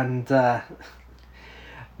reporters, and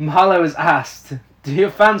Marlowe is asked, "Do your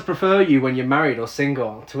fans prefer you when you're married or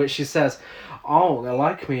single?" To which she says, "Oh, they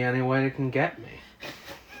like me any way they can get me."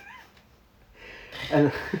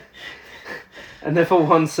 And therefore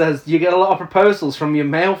one says, "You get a lot of proposals from your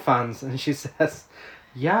male fans?" And she says,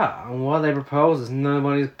 "Yeah, and what they propose is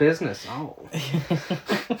nobody's business." Oh.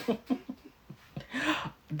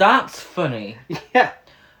 That's funny. Yeah.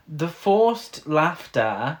 The forced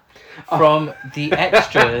laughter from the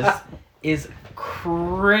extras is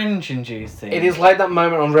cringe-inducing. It is like that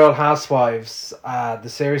moment on Real Housewives, the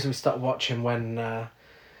series we started watching when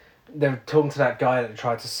they were talking to that guy that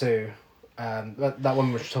tried to sue. That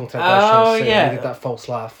woman was talking to that guy trying to sue. Yeah. He did that false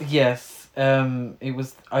laugh. Yes. It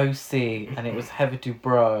was OC, and it was Heather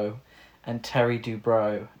Dubrow and Terry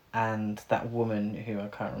Dubrow and that woman who I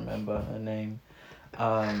can't remember her name.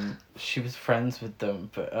 She was friends with them,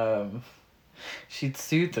 but she'd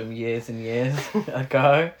sued them years and years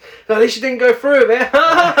ago. At least she didn't go through with it.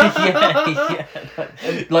 yeah.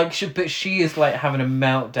 But she is like having a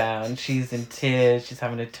meltdown. She's in tears. She's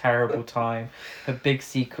having a terrible time. Her big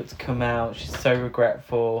secrets come out. She's so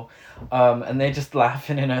regretful, and they're just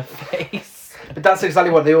laughing in her face. But that's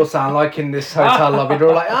exactly what they all sound like in this hotel lobby. They're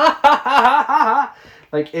all like, ah, ha, ha, ha, ha.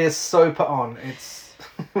 Like, it is so put on. It's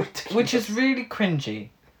ridiculous. Which is really cringy.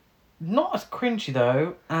 Not as cringy,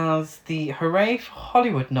 though, as the Hooray for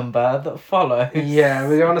Hollywood number that follows. Yeah,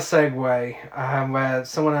 we're on a segue where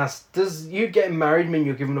someone asks, does you getting married mean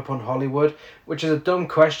you're giving up on Hollywood? Which is a dumb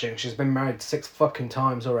question. She's been married 6 fucking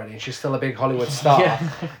times already and she's still a big Hollywood star. Yeah.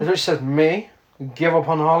 And so she says, me? Give up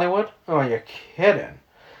on Hollywood? Oh, you're kidding.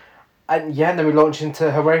 And yeah, then we launch into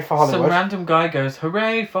Hooray for Hollywood. Some random guy goes,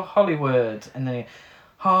 Hooray for Hollywood. And then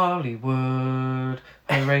Hollywood,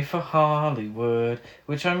 hooray for Hollywood,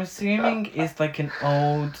 which I'm assuming is like an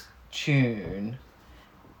old tune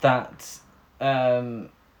that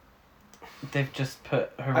they've just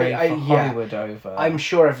put Hooray for Hollywood over. I'm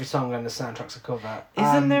sure every song on the soundtrack's a cover.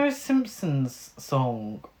 Isn't there a Simpsons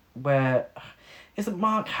song where... Isn't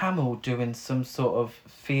Mark Hamill doing some sort of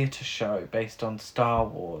theatre show based on Star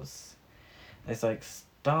Wars? It's like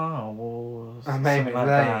Star Wars. Maybe, like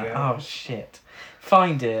there that. you go. Oh, shit.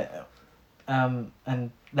 Find it. And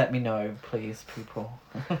let me know, please, people.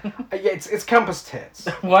 Yeah, it's campus tits.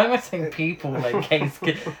 Why am I saying people like case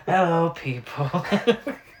cooking? Hello, people.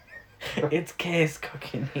 It's case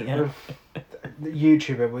cooking here.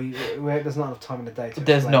 YouTuber, we there's not enough time in the day to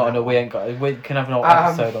There's not enough. We can have an whole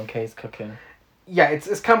episode on case cooking. Yeah,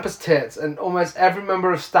 it's campus tits, and almost every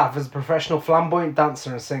member of staff is a professional flamboyant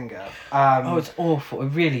dancer and singer. It's awful. It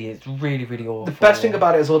really is. Really, really awful. The best thing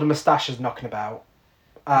about it is all the moustaches knocking about.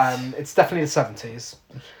 It's definitely the 70s.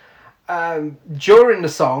 During the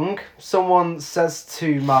song, someone says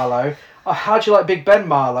to Marlo, "Oh, how do you like Big Ben,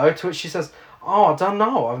 Marlo?" To which she says, "Oh, I don't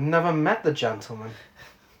know. I've never met the gentleman."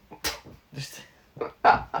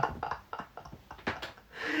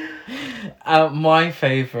 My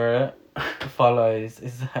favourite follows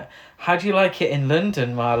is how do you like it in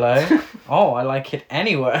London, Marlo? Oh, I like it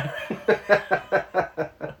anywhere.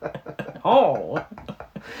 Oh.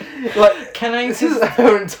 Like, can I this is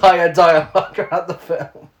her entire dialogue throughout the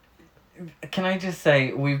film. Can I just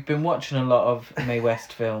say, we've been watching a lot of Mae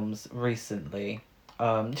West films recently.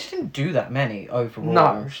 She didn't do that many overall.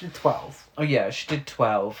 No, she did 12. Oh yeah, she did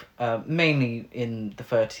 12. Mainly in the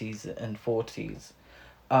 30s and 40s.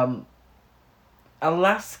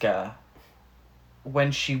 Alaska,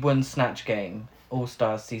 when she won Snatch Game, All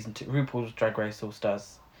Stars Season 2, RuPaul's Drag Race All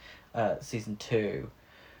Stars Season 2,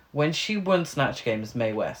 when she won Snatch Game as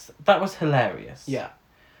Mae West, that was hilarious. Yeah.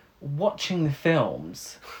 Watching the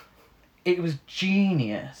films, it was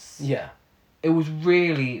genius. Yeah. It was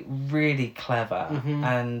really, really clever. Mm-hmm.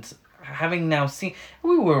 And having now seen...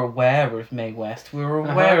 We were aware of Mae West. We were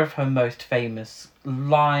aware of her most famous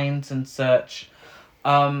lines and such.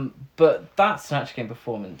 But that Snatch Game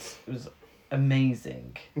performance was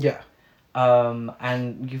amazing. Yeah.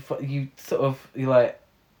 And you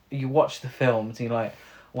watch the films and you're like,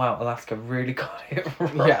 wow, Alaska really got it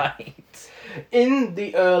right. Yeah. In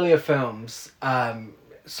the earlier films,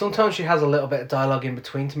 sometimes she has a little bit of dialogue in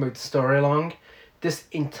between to move the story along. This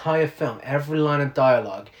entire film, every line of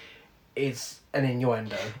dialogue is an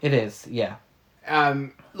innuendo. It is, yeah.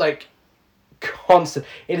 Like, constant.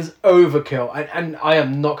 It is overkill. And I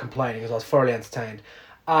am not complaining because I was thoroughly entertained.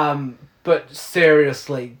 But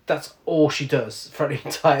seriously, that's all she does for the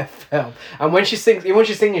entire film. And when she sings, even when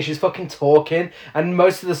she's singing, she's fucking talking. And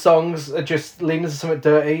most of the songs are just leaning to something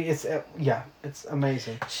dirty. It's it's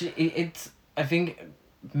amazing. I think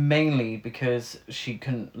mainly because she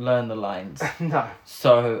couldn't learn the lines. No.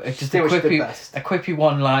 So it's just a quippy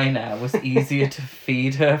one-liner was easier to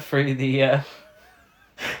feed her through the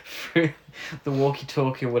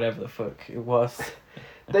walkie-talkie or whatever the fuck it was.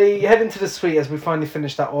 They head into the suite as we finally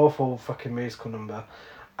finish that awful fucking musical number.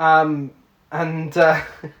 And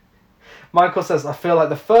Michael says, "I feel like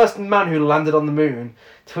the first man who landed on the moon,"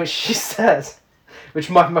 to which she says, which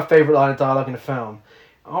might be my favourite line of dialogue in the film,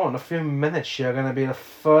 "Oh, in a few minutes you're going to be the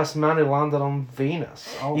first man who landed on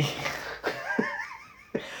Venus." Oh.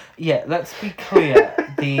 Yeah, let's be clear.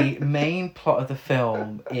 The main plot of the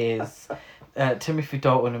film is... Timothy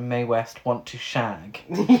Dalton and Mae West want to shag,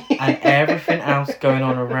 and everything else going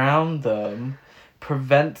on around them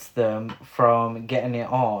prevents them from getting it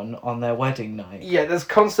on their wedding night. Yeah, there's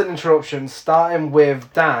constant interruptions, starting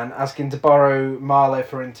with Dan asking to borrow Marlo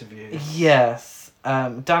for interviews. Yes,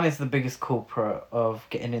 Dan is the biggest culprit of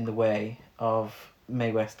getting in the way of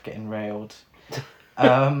Mae West getting railed.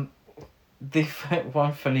 The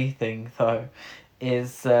one funny thing, though,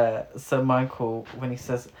 is Sir Michael, when he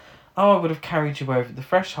says, "Oh, I would have carried you over the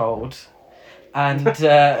threshold." And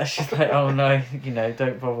she's like, "Oh no,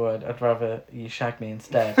 don't bother. I'd rather you shag me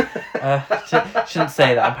instead." Shouldn't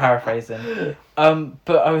say that. I'm paraphrasing.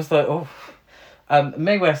 But I was like, oh,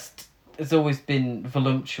 Mae West has always been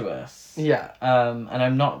voluptuous. Yeah. And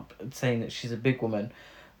I'm not saying that she's a big woman,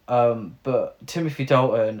 but Timothy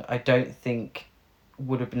Dalton, I don't think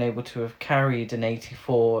would have been able to have carried an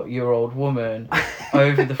 84-year-old woman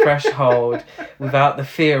over the threshold without the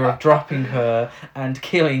fear of dropping her and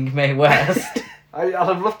killing Mae West. I'd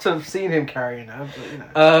have loved to have seen him carrying her, but you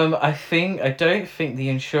know. I don't think the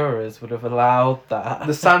insurers would have allowed that.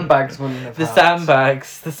 The sandbags wouldn't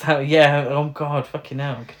have. Yeah. Oh God, fucking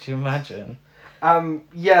hell! Could you imagine? So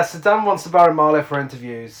Dan wants to borrow Marlo for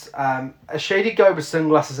interviews. A shady guy with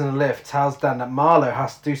sunglasses in a lift tells Dan that Marlo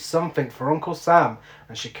has to do something for Uncle Sam,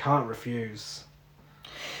 and she can't refuse.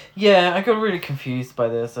 Yeah, I got really confused by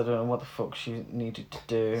this. I don't know what the fuck she needed to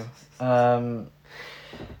do.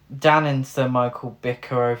 Dan and Sir Michael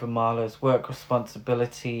bicker over Marlo's work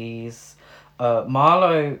responsibilities.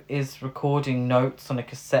 Marlo is recording notes on a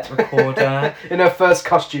cassette recorder. In her first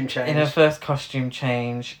costume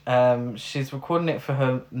change. She's recording it for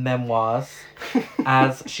her memoirs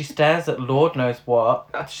as she stares at Lord knows what.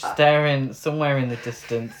 She's staring somewhere in the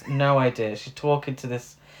distance. No idea. She's talking to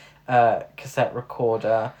this cassette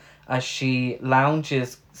recorder as she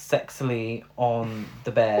lounges sexily on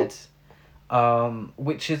the bed,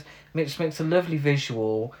 which makes a lovely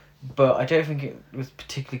visual. But I don't think it was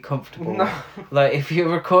particularly comfortable. No. Like, if you're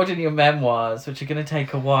recording your memoirs, which are going to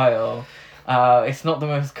take a while, it's not the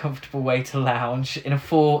most comfortable way to lounge in a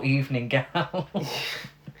full evening gown.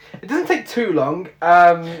 It doesn't take too long.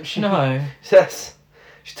 No. Yes.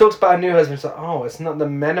 She talks about her new husband. She's like, oh, it's not the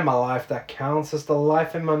men in my life that counts, it's the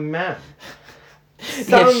life in my man.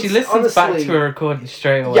 Yeah, she listens back to her recording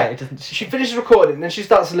straight away, doesn't she? She finishes recording and then she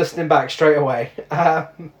starts listening back straight away.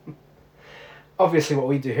 Obviously what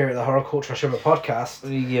we do here at the Horror Culture Show podcast.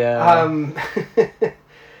 Yeah.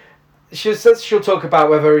 She says she'll talk about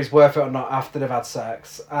whether he's worth it or not after they've had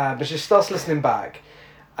sex. But she starts listening back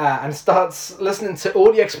and starts listening to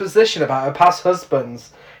all the exposition about her past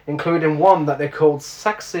husbands, including one that they called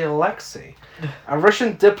Sexy Alexei, a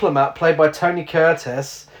Russian diplomat played by Tony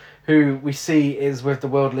Curtis, who we see is with the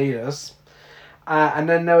world leaders. And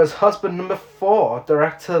then there was husband number 4,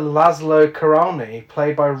 director Laszlo Karolny,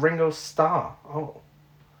 played by Ringo Starr. Oh.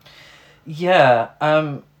 Yeah,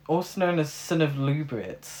 also known as Son of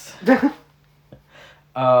Lubitz,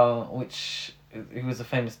 which he was a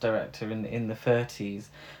famous director in the 30s.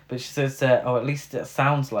 But she says, at least it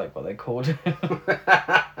sounds like what they called him.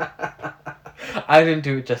 I didn't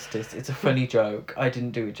do it justice. It's a funny joke. I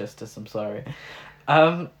didn't do it justice. I'm sorry.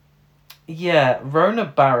 Yeah, Rona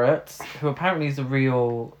Barrett, who apparently is a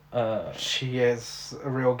real... she is a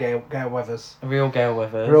real Gail Weathers. A real Gail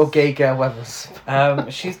Weathers. A real gay Gail Weathers.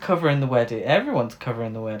 She's covering the wedding. Everyone's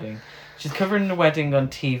covering the wedding. She's covering the wedding on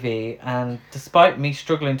TV, and despite me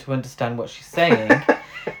struggling to understand what she's saying,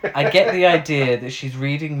 I get the idea that she's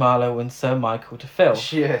reading Marlo and Sir Michael to Phil.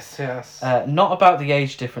 She is, yes. Not about the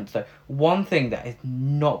age difference, though. One thing that is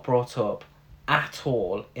not brought up at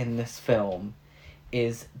all in this film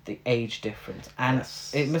is the age difference. And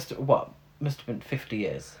yes. It must have been 50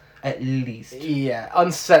 years. At least. Yeah,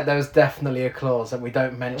 on set there was definitely a clause that we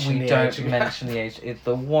don't mention the age. We don't mention the age. It's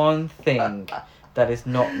the one thing that is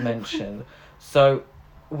not mentioned. So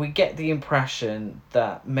we get the impression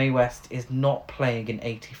that Mae West is not playing an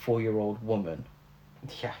 84-year-old woman.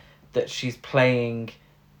 Yeah. That she's playing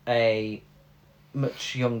a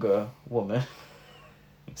much younger woman.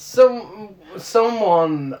 Someone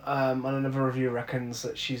on another review reckons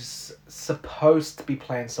that she's supposed to be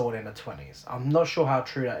playing someone in her 20s. I'm not sure how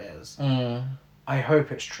true that is. I hope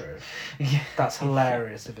it's true. Yeah. That's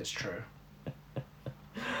hilarious if it's true.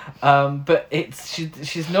 But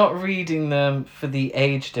she's not reading them for the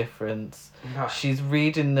age difference. No. She's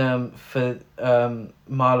reading them for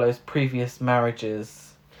Marlo's previous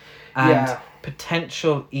marriages and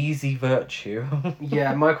potential easy virtue.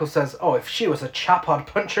 Yeah, Michael says, oh, if she was a chap, I'd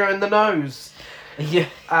punch her in the nose. Yeah.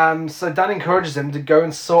 So Dan encourages him to go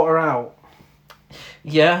and sort her out.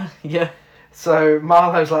 Yeah. So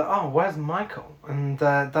Marlo's like, oh, where's Michael? And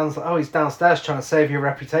Dan's like, oh, he's downstairs trying to save your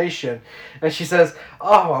reputation. And she says,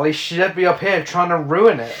 oh, well, he should be up here trying to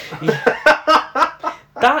ruin it.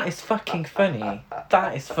 That is fucking funny.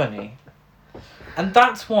 That is funny. And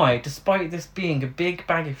that's why, despite this being a big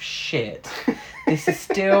bag of shit, this is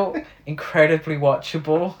still incredibly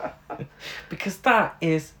watchable. Because that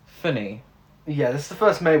is funny. Yeah, this is the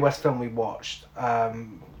first Mae West film we watched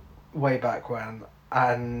way back when.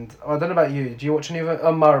 And I don't know about you, did you watch any of it?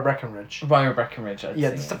 Myra Breckenridge. Myra Breckenridge, I'd say.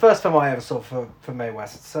 It's the first film I ever saw for Mae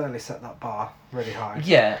West. It certainly set that bar really high.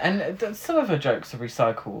 Yeah, and some of her jokes are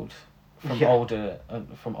recycled from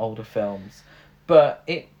older films. But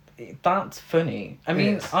that's funny. I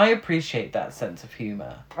mean, I appreciate that sense of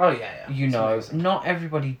humour. Oh, yeah. You know, amazing. Not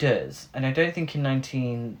everybody does. And I don't think in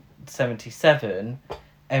 1977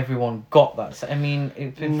 everyone got that. I mean,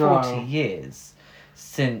 it's been 40 years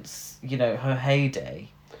since, you know, her heyday.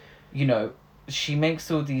 You know, she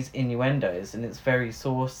makes all these innuendos and it's very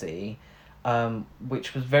saucy,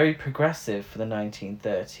 which was very progressive for the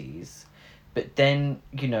 1930s. But then,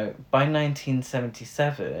 you know, by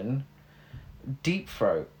 1977, Deep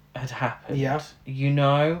Throat had happened. Yeah. You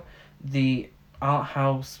know, the art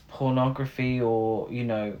house pornography, or, you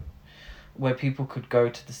know, where people could go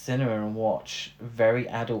to the cinema and watch very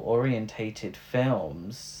adult orientated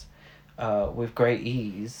films with great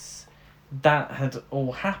ease, that had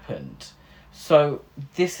all happened. So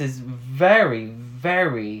this is very,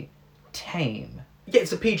 very tame. Yeah,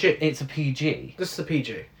 it's a PG. It's a PG. This is a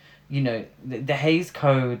PG. You know, the Hays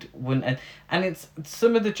Code wouldn't... And it's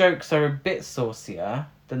some of the jokes are a bit saucier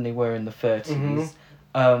than they were in the 30s.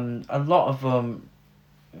 Mm-hmm. A lot of them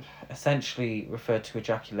essentially refer to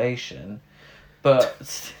ejaculation.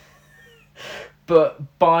 But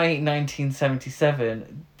by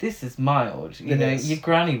 1977, this is mild. You know, your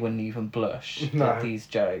granny wouldn't even blush at these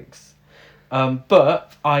jokes.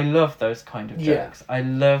 But I love those kind of jokes. I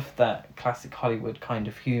love that classic Hollywood kind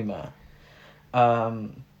of humour.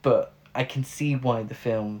 But I can see why the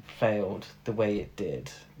film failed the way it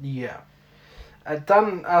did. Yeah.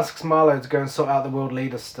 Dan asks Marlowe to go and sort out the world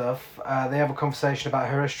leader stuff. They have a conversation about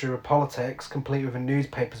her history with politics, complete with a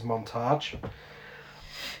newspapers montage.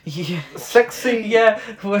 Yeah. Sexy. Yeah,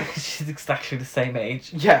 well, she's exactly the same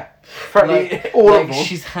age. Yeah. Like, all of them.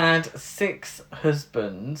 She's had 6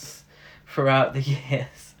 husbands throughout the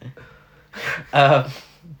years.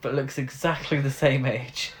 But looks exactly the same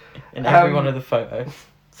age in every one of the photos.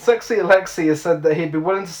 Sexy Alexi has said that he'd be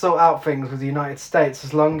willing to sort out things with the United States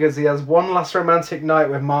as long as he has one last romantic night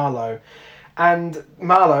with Marlowe. And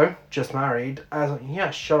Marlowe, just married, I was like, yeah,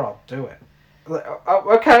 sure, I'll do it. Like,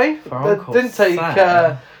 okay.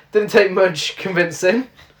 Didn't take much convincing.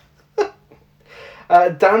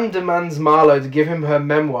 Dan demands Marlowe to give him her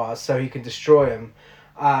memoirs so he can destroy him,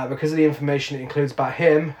 because of the information it includes about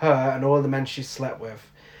him, her, and all the men she slept with.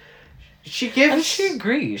 She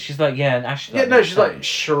agrees. She's like, yeah, and Ashley. Yeah, no, she's like,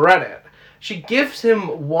 shred it. She gives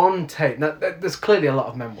him one tape. Now, there's clearly a lot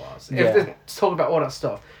of memoirs. Yeah. If they're talking about all that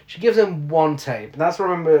stuff, she gives him one tape. And that's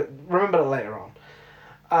remember that later on.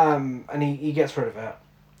 And he gets rid of it.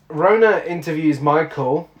 Rona interviews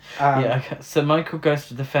Michael. So Michael goes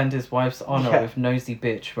to defend his wife's honour with nosy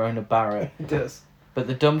bitch Rona Barrett. He does. But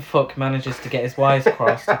the dumb fuck manages to get his wires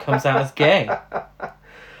crossed and comes out as gay.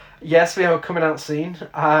 Yes, we have a coming out scene.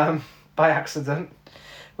 By accident.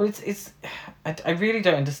 Well, I really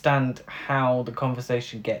don't understand how the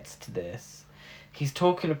conversation gets to this. He's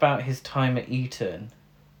talking about his time at Eton,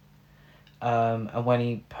 and when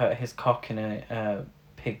he put his cock in a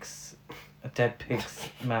dead pig's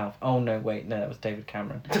mouth. Oh no, wait, no, that was David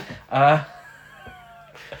Cameron.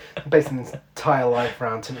 Basing his entire life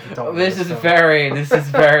around Timothy Dalton.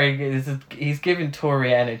 He's giving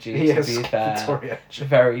Tory energy. He is to be fair. Tory energy.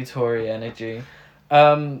 Very Tory energy.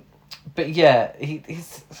 But yeah,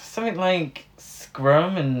 he's something like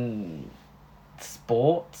scrum and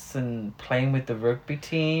sports and playing with the rugby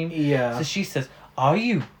team. Yeah. So she says, "Are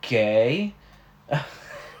you gay?"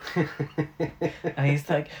 And he's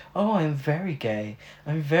like, "Oh, I'm very gay.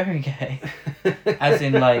 I'm very gay." As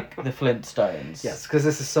in, like, the Flintstones. Yes, because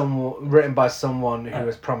this is written by someone who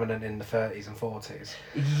was prominent in the 30s and 40s.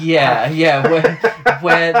 Yeah,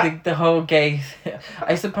 where the whole gay...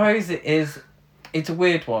 I suppose it's a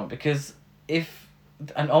weird one, because if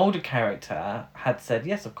an older character had said,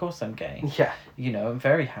 yes, of course I'm gay. Yeah. You know, I'm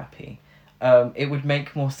very happy. It would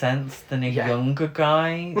make more sense than a younger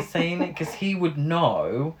guy saying it, because he would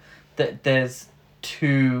know that there's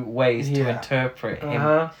 2 ways to interpret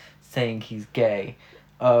him saying he's gay.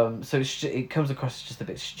 So it comes across as just a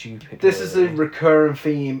bit stupid. This is a recurring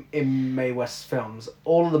theme in Mae West's films.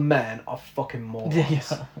 All of the men are fucking morons.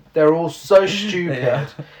 Yeah. They're all so stupid.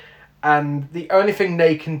 And the only thing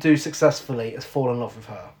they can do successfully is fall in love with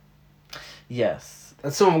her. Yes.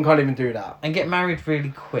 And some of them can't even do that. And get married really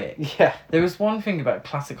quick. Yeah. There was one thing about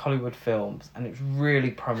classic Hollywood films, and it's really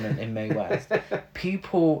prominent in Mae West.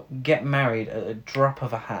 People get married at a drop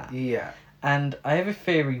of a hat. Yeah. And I have a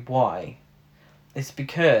theory why. It's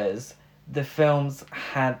because the films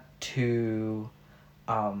had to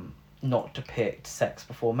not depict sex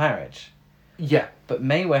before marriage. Yeah. But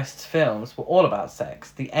Mae West's films were all about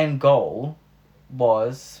sex. The end goal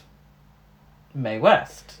was Mae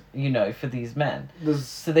West, for these men. There's...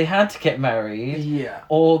 So they had to get married. Yeah.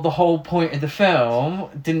 Or the whole point of the film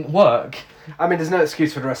didn't work. I mean, there's no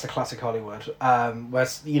excuse for the rest of classic Hollywood, where,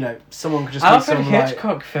 someone could just Alfred meet someone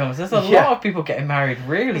Hitchcock films, there's a lot of people getting married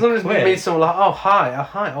really quick. Meet someone like, oh,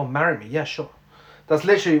 hi, oh, marry me, yeah, sure. That's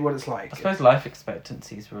literally what it's like. I suppose life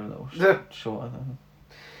expectancies were a little shorter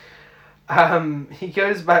then. He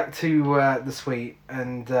goes back to the suite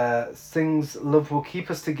and sings "Love Will Keep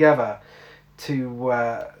Us Together" to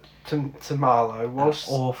Marlowe. That's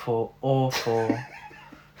awful.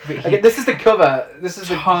 Okay, this is the cover. This is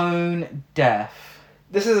tone deaf.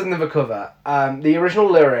 This is another cover. The original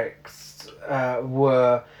lyrics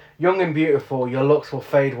were "Young and beautiful, your looks will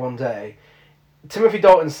fade one day." Timothy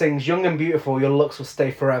Dalton sings "Young and beautiful, your looks will stay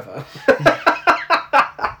forever."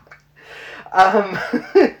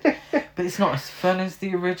 But it's not as fun as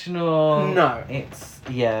the original. No.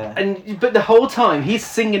 But the whole time he's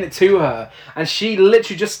singing it to her, and she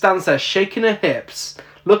literally just stands there shaking her hips,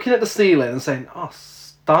 looking at the ceiling and saying, "Oh,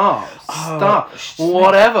 stop,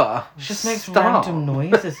 whatever." She just makes random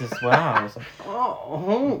noises as well. It's like,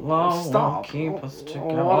 stop. Keep us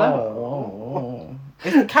together. Whatever.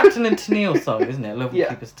 It's the Captain and Tennille song, isn't it? Love will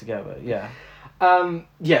keep us together. Yeah.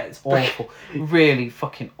 It's awful. Really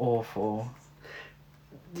fucking awful.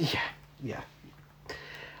 Yeah.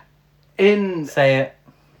 Say it.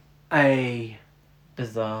 A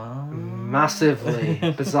bizarre, massively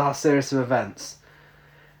bizarre series of events.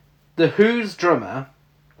 The Who's drummer,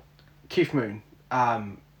 Keith Moon,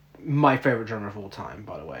 my favourite drummer of all time,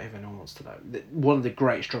 by the way, if anyone wants to know. One of the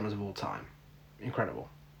greatest drummers of all time. Incredible.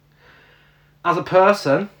 As a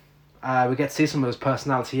person, we get to see some of his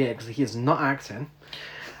personality here, because he is not acting.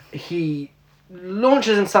 He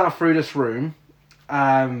launches himself through this room,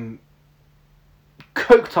 coked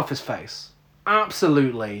off his face.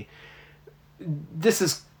 Absolutely. This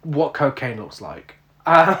is what cocaine looks like.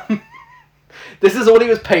 This is all he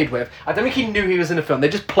was paid with. I don't think he knew he was in a film. They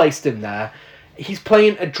just placed him there. He's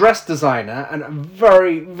playing a dress designer, and a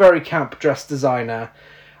very, very camp dress designer,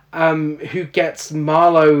 who gets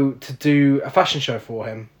Marlowe to do a fashion show for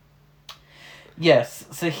him. Yes,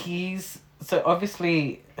 so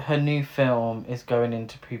obviously her new film is going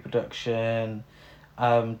into pre-production,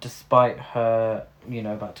 despite her,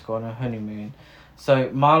 about to go on her honeymoon. So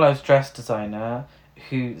Marlowe's dress designer,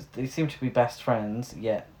 they seem to be best friends,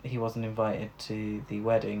 yet he wasn't invited to the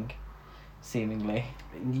wedding, seemingly.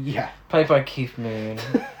 Yeah. Played by Keith Moon.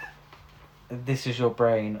 This is your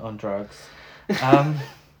brain on drugs.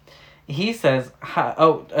 He says,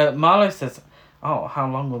 Marlowe says, "Oh, how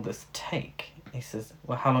long will this take?" He says,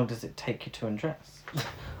 "Well, how long does it take you to undress?"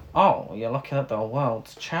 "Oh, you're looking at the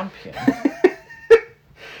world's champion."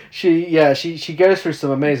 She goes through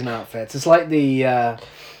some amazing outfits. It's like the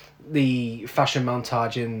fashion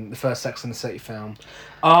montage in the first Sex and the City film.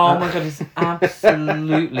 Oh my god, it's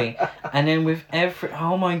absolutely. And then with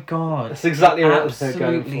oh my god, that's exactly what they're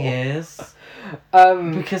going for. Absolutely is.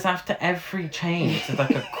 Because after every change, there's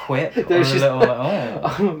like a quip or a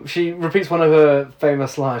little. She repeats one of her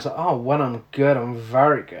famous lines, like, "Oh, when I'm good, I'm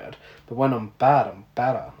very good. But when I'm bad, I'm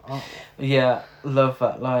better." Oh. Yeah, love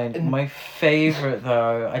that line. My favourite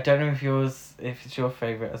though, I don't know if it's your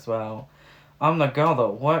favourite as well. "I'm the girl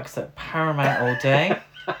that works at Paramount all day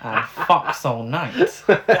and fucks all night."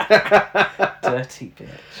 Dirty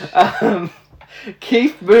bitch.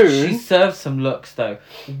 Keith Moon. She serves some looks though.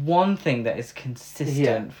 One thing that is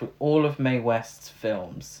consistent for all of Mae West's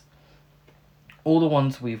films, all the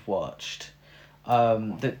ones we've watched,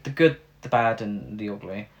 the good, the bad, and the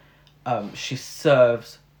ugly, she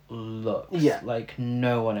serves looks like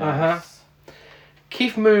no one else.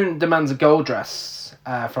 Keith Moon demands a gold dress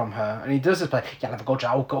from her, and he does this play. "Yeah, I'll have a gold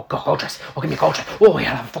dress. Oh, gold dress. Oh, give me a gold dress. Oh,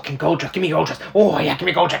 yeah, I'll have a fucking gold dress. Give me a gold dress. Oh, yeah, give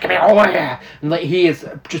me a gold dress. Give me. Oh, yeah." And like he is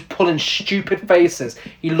just pulling stupid faces.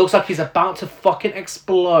 He looks like he's about to fucking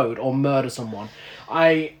explode or murder someone.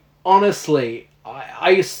 I honestly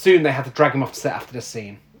assume they had to drag him off the set after this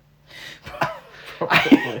scene.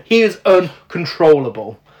 He is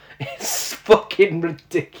uncontrollable. It's fucking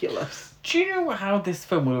ridiculous. Do you know how this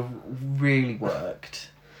film would have really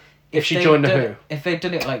worked? If she joined the Who. If they'd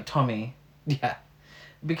done it like Tommy. Yeah.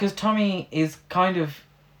 Because Tommy is kind of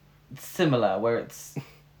similar, where it's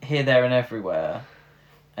here, there, and everywhere,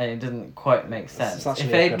 and it doesn't quite make sense. If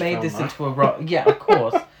they'd made this into a rock... Yeah, of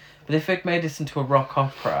course. But if they'd made this into a rock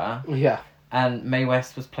opera... Yeah. And Mae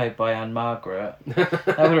West was played by Anne Margaret,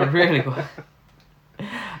 that would have really worked.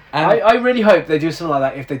 I really hope they do something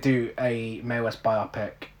like that if they do a Mae West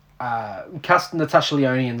biopic. Cast Natasha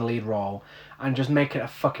Lyonne in the lead role and just make it a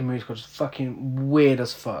fucking musical, just fucking weird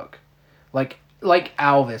as fuck. Like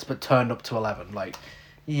Elvis, but turned up to 11. Like,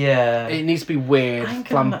 Yeah. It needs to be weird,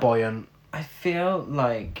 flamboyant. I feel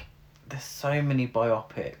like there's so many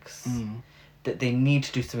biopics that they need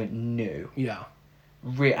to do something new. Yeah.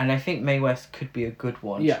 And I think Mae West could be a good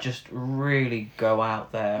one to just really go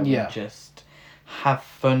out there and just have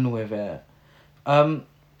fun with it.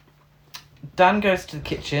 Dan goes to the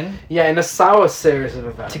kitchen. Yeah, in a sour series of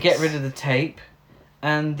events. To get rid of the tape.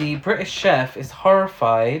 And the British chef is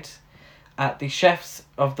horrified at the chefs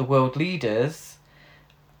of the world leaders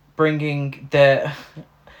bringing their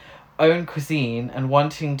own cuisine and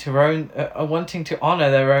wanting to honour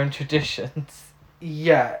their own traditions.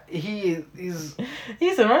 Yeah, he's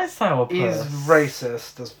a right sourpuss. He's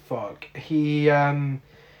racist as fuck. He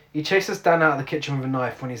chases Dan out of the kitchen with a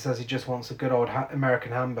knife when he says he just wants a good old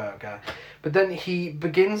American hamburger. But then he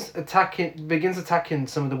begins attacking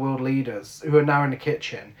some of the world leaders who are now in the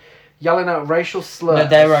kitchen, yelling out racial slurs. No,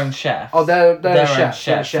 their own chefs. Oh, they're their chefs. Own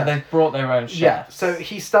chefs. So they've brought their own chefs. Yeah, so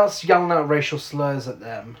he starts yelling out racial slurs at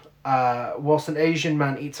them, whilst an Asian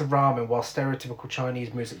man eats a ramen while stereotypical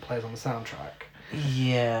Chinese music plays on the soundtrack.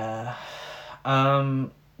 Yeah.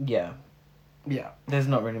 Yeah. Yeah. There's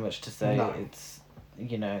not really much to say. No. It's,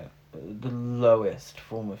 the lowest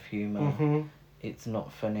form of humour. Mm-hmm. It's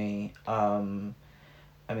not funny. I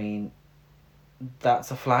mean, that's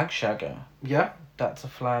a flag shagger. Yeah. That's a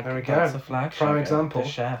flag. There we go. That's a flag Prime shagger. example. The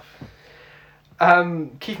chef.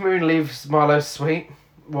 Keith Moon leaves Marlowe's suite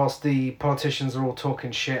whilst the politicians are all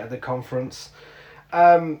talking shit at the conference.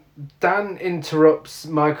 Dan interrupts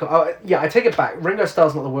Michael. Oh, yeah, I take it back. Ringo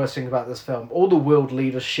Starr's not the worst thing about this film. All the world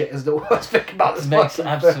leader shit is the worst thing about this film. Makes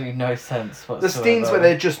absolutely no sense whatsoever. The scenes where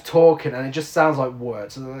they're just talking and it just sounds like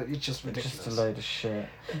words. It's just ridiculous. Just a load of shit.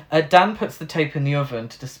 Dan puts the tape in the oven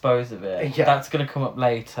to dispose of it. Yeah. That's going to come up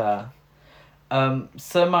later.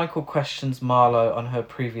 Sir Michael questions Marlowe on her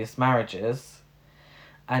previous marriages.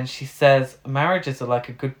 And she says, marriages are like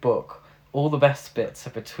a good book. All the best bits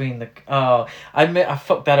are between the... Oh, I admit I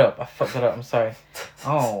fucked that up. I'm sorry.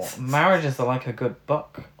 Oh, marriages are like a good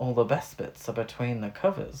book. All the best bits are between the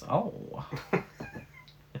covers. Oh.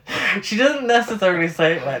 She doesn't necessarily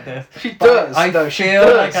say it like this. She does. I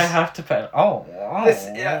feel like I have to put...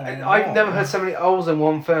 I've never heard so many O's in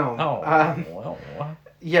one film.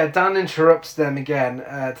 Yeah, Dan interrupts them again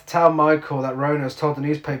to tell Michael that Rona's told the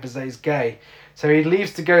newspapers that he's gay. So he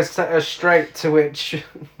leaves to go set her straight, to which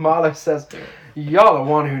Marlowe says, "You're the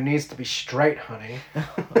one who needs to be straight, honey."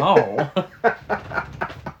 Oh.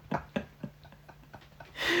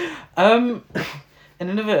 In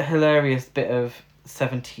another hilarious bit of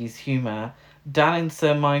 70s humour, Dan and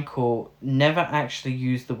Sir Michael never actually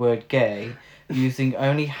use the word gay, using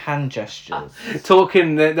only hand gestures.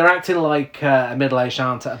 They're acting like a middle-aged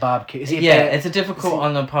aunt at a barbecue. It's a difficult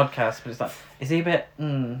on the podcast, but it's like, is he a bit...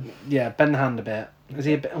 Yeah, bend the hand a bit. Is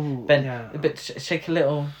he a bit... A bit... Shake a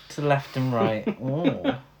little to the left and right.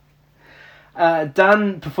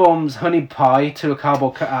 Dan performs honey pie to a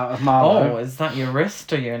cardboard cutout of Marlowe. Oh, is that your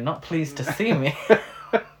wrist, or you're not pleased to see me?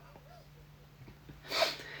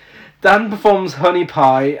 Dan performs Honey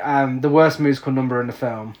Pie, the worst musical number in the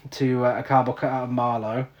film, to a cardboard cutout of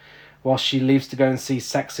Marlowe, while she leaves to go and see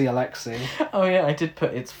Sexy Alexi. Oh yeah, I did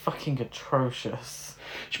put it's fucking atrocious.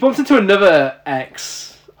 She bumps into another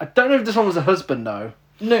ex. I don't know if this one was a husband, though.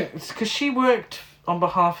 No, it's because she worked on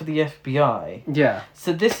behalf of the FBI. Yeah.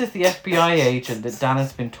 So this is the FBI agent that Dan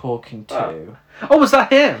has been talking to. Oh, was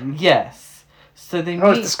that him? Yes. So they meet... Oh,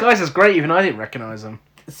 his disguise is great, even I didn't recognise him.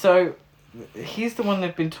 So... he's the one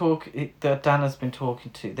that Dan has been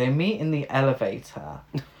talking to. They meet in the elevator,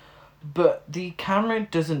 but the camera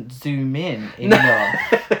doesn't zoom in enough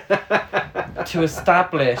to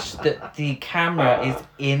establish that the camera is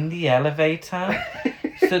in the elevator.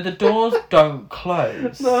 So the doors don't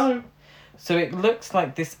close. No. So it looks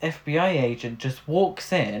like this FBI agent just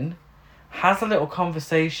walks in, has a little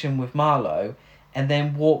conversation with Marlowe, and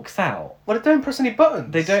then walks out. Well, they don't press any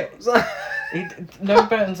buttons. They don't... no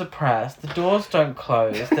buttons are pressed. The doors don't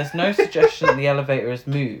close. There's no suggestion that the elevator has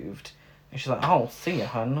moved. And she's like, "Oh, see you,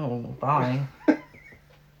 hun. Oh, bye."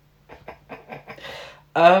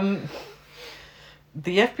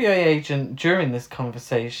 The FBI agent during this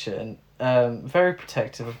conversation, very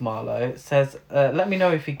protective of Marlowe, says, "Let me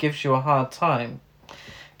know if he gives you a hard time."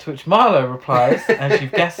 To which Marlowe replies, as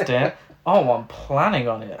you've guessed it, "Oh, I'm planning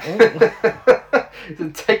on it."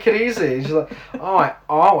 Take it easy. She's like, "Oh, I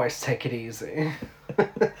always take it easy."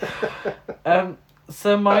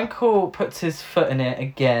 So Michael puts his foot in it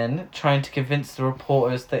again, trying to convince the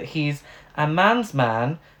reporters that he's a man's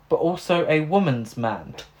man, but also a woman's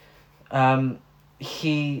man.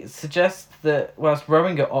 He suggests that whilst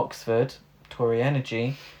rowing at Oxford, Tory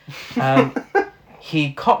energy,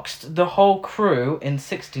 He coxed the whole crew in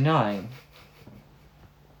 69.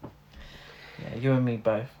 Yeah, you and me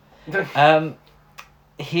both.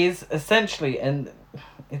 He's essentially, and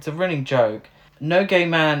it's a running joke, no gay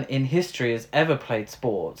man in history has ever played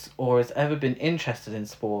sports or has ever been interested in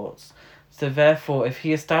sports. So therefore, if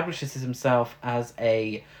he establishes himself as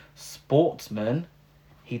a sportsman,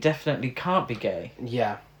 he definitely can't be gay.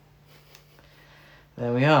 Yeah.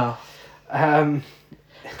 There we are.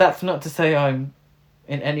 That's not to say I'm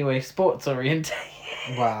in any way sports orientated.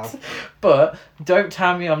 Wow. But don't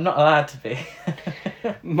tell me I'm not allowed to be.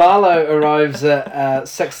 Marlo arrives at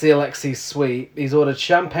Sexy Alexi's suite. He's ordered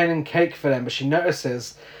champagne and cake for them, but she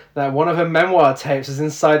notices that one of her memoir tapes is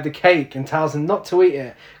inside the cake and tells him not to eat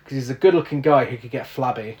it because he's a good-looking guy who could get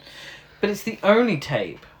flabby. But it's the only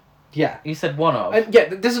tape. Yeah. You said one of. Yeah,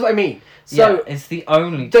 this is what I mean. So yeah, it's the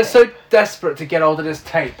only they're tape. so desperate to get hold of this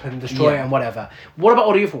tape and destroy it and whatever. What about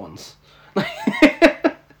all the other ones?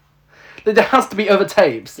 There has to be other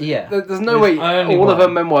tapes. Yeah. There's no way all of her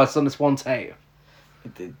memoirs on this one tape.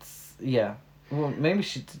 It's yeah. Well, maybe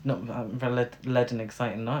she did not led an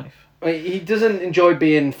exciting life. He doesn't enjoy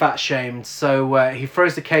being fat shamed, so he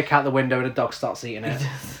throws the cake out the window and the dog starts eating it.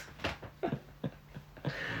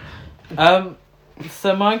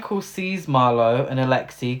 So Michael sees Marlo and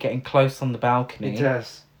Alexei getting close on the balcony. He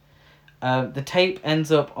does. The tape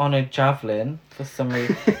ends up on a javelin for some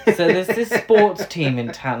reason. So there's this sports team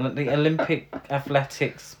in town, the Olympic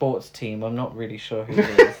athletics sports team. I'm not really sure who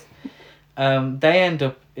it is. They end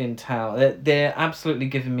up in town. They're absolutely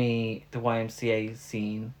giving me the YMCA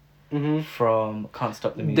scene from Can't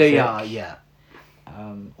Stop the Music. They are, yeah.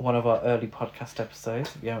 One of our early podcast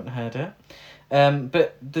episodes, if you haven't heard it.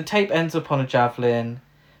 But the tape ends up on a javelin.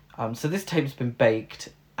 So this tape's been baked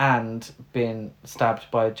and been stabbed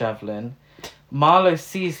by a javelin. Marlo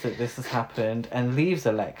sees that this has happened and leaves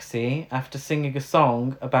Alexei after singing a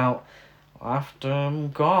song about after I'm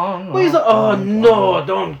gone. Well, he's like, oh no,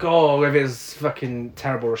 don't go, with his fucking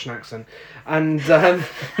terrible Russian accent. And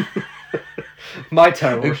my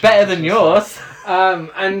terrible Russian better than yours.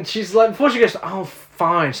 And she's like, before she goes, oh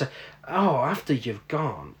fine. So, oh, after you've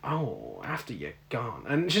gone. Oh, after you're gone.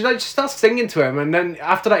 And she's like, she starts singing to him, and then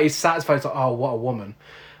after that he's satisfied. He's like, oh, what a woman.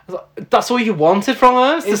 I was like, that's all you wanted from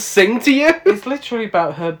her? To sing to you? It's literally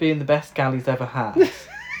about her being the best gal he's ever had.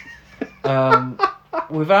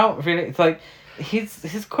 Without really, it's like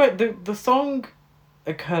his quote. The song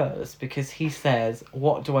occurs because he says,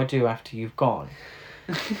 "What do I do after you've gone?"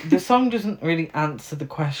 The song doesn't really answer the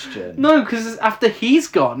question. No, because after he's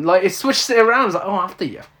gone, like it switches it around. It's like, oh, after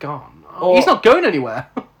you've gone, he's not going anywhere.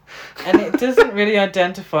 And it doesn't really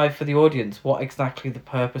identify for the audience what exactly the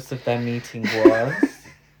purpose of their meeting was.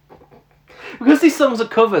 Because these songs are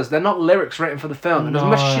covers, they're not lyrics written for the film. And as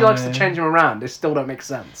much as she likes to change them around, they still don't make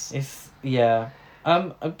sense. I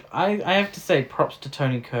have to say props to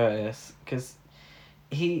Tony Curtis, because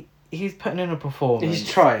he's putting in a performance. He's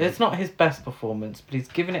trying. It's not his best performance, but he's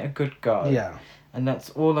giving it a good go. Yeah. And that's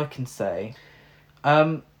all I can say.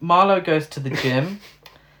 Marlo goes to the gym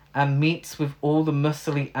and meets with all the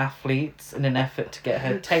muscly athletes in an effort to get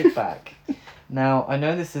her tape back. Now, I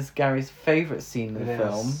know this is Gary's favourite scene in the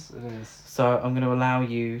film. It is. So I'm going to allow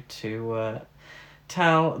you to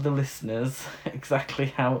tell the listeners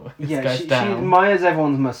exactly how this goes down. She admires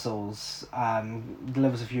everyone's muscles,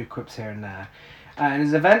 delivers a few quips here and there, and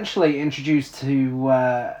is eventually introduced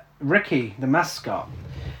to Ricky, the mascot.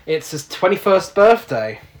 It's his 21st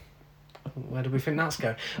birthday. Where do we think that's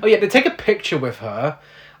going? Oh yeah, they take a picture with her,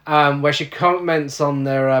 where she comments on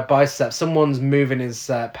their biceps. Someone's moving his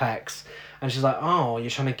pecs. And she's like, oh, you're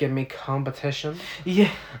trying to give me competition? Yeah.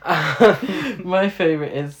 My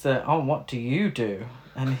favourite is, oh, what do you do?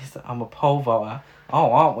 And he's like, I'm a pole vaulter. Oh,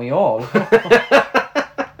 aren't we all?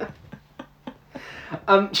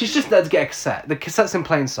 She's just there to get a cassette. The cassette's in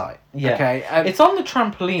plain sight. Yeah. Okay. It's on the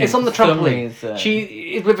trampoline. It's on the trampoline. She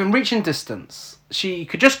is within reaching distance. She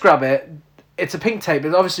could just grab it. It's a pink tape.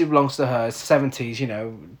 It obviously belongs to her. It's 70s,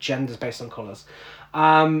 gender's based on colours.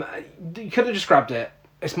 You could have just grabbed it.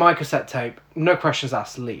 It's my cassette tape. No questions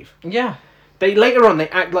asked. Leave. Yeah. Later on, they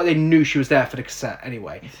act like they knew she was there for the cassette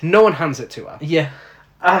anyway. No one hands it to her. Yeah.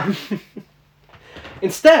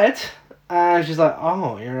 Instead, she's like,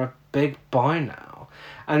 oh, you're a big boy now.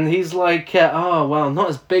 And he's like, oh, well, not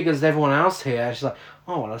as big as everyone else here. She's like,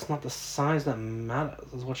 oh, well, that's not the size that matters.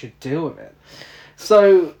 It's what you do with it.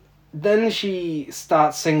 So then she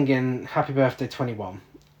starts singing Happy Birthday 21.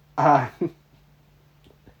 I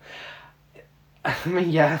mean,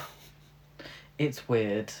 yeah. It's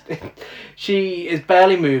weird. She is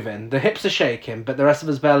barely moving. The hips are shaking, but the rest of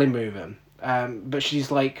us barely moving. But she's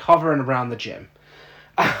like hovering around the gym.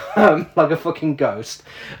 like a fucking ghost.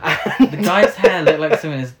 The guy's hair looked like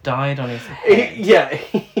someone has died on his head. Yeah.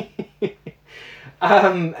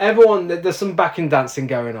 Everyone, there's some backing dancing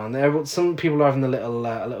going on. Some people are having a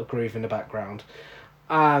little groove in the background.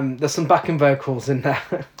 There's some backing vocals in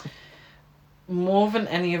there. More than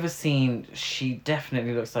any other scene, she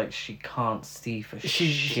definitely looks like she can't see for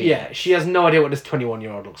shit. Yeah, she has no idea what this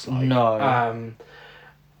 21-year-old looks like. No.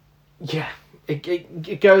 Yeah,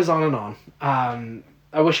 it goes on and on.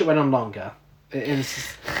 I wish it went on longer. It is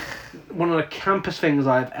one of the campest things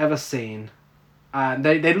I've ever seen.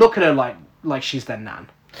 They look at her like she's their nan.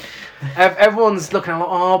 Everyone's looking at her like,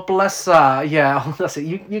 oh, bless her. Yeah, oh, that's it.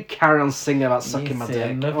 You carry on singing about sucking my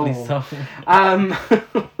dick. Lovely song.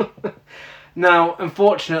 Now,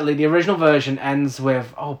 unfortunately, the original version ends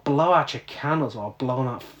with, oh, blow out your candles while blowing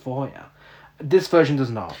out for you. This version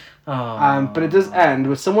does not. Oh. But it does end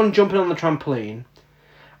with someone jumping on the trampoline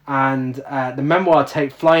and the memoir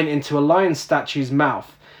tape flying into a lion statue's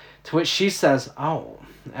mouth, to which she says, oh,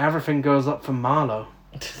 everything goes up for Marlowe.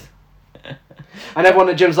 And everyone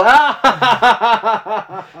at the gym's like,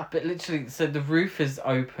 ah! But literally, so the roof is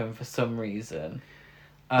open for some reason.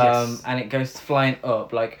 Yes. And it goes flying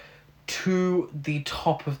up, like, to the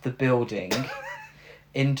top of the building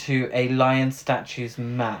into a lion statue's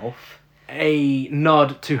mouth. A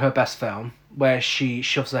nod to her best film, where she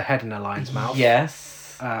shoves her head in a lion's mouth.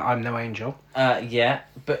 Yes. I'm no angel. Yeah,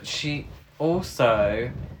 but she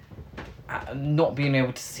also, not being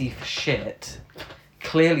able to see for shit,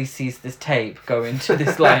 clearly sees this tape go into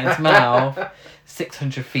this lion's mouth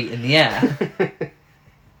 600 feet in the air.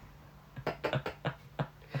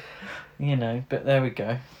 You know, but there we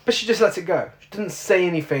go. But she just lets it go. She doesn't say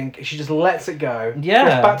anything. She just lets it go. Yeah.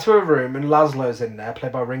 Goes back to her room and Laszlo's in there,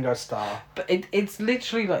 played by Ringo Starr. But it's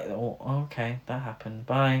literally like, oh, okay, that happened.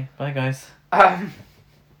 Bye, guys.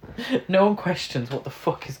 No one questions what the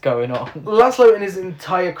fuck is going on. Laszlo and his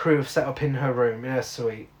entire crew have set up in her room, in her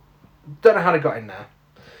suite. Don't know how they got in there.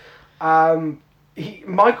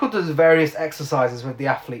 Michael does various exercises with the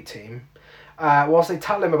athlete team. Whilst they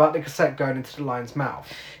tell him about the cassette going into the lion's mouth.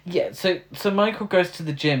 Yeah, so Michael goes to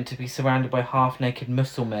the gym to be surrounded by half-naked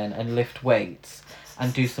muscle men and lift weights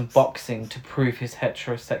and do some boxing to prove his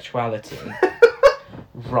heterosexuality.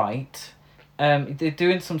 Right. They're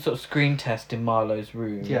doing some sort of screen test in Marlowe's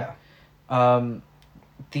room. Yeah.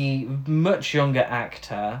 The much younger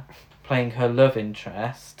actor playing her love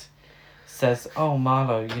interest says, oh,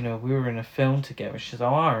 Marlowe, you know, we were in a film together. She says,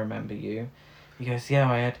 oh, I remember you. He goes, yeah,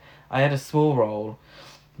 I had a small role,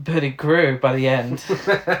 but it grew by the end.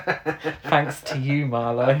 Thanks to you,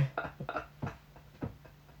 Marlowe.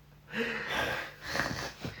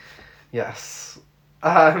 Yes.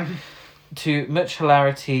 To much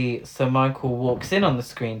hilarity, Sir Michael walks in on the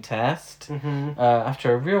screen test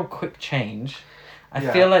after a real quick change. I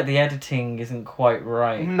feel like the editing isn't quite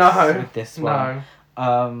right with this one.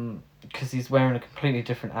 No. Because he's wearing a completely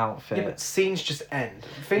different outfit. Yeah, but scenes just end.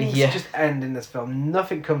 Things just end in this film.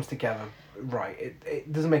 Nothing comes together right.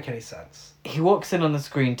 It doesn't make any sense. He walks in on the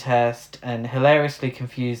screen test and hilariously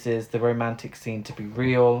confuses the romantic scene to be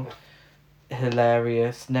real.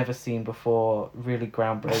 Hilarious, never seen before, really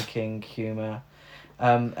groundbreaking humour.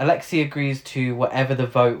 Alexei agrees to whatever the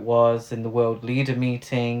vote was in the world leader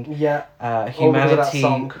meeting. Yeah. Humanity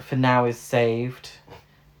for now is saved.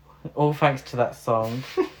 All thanks to that song.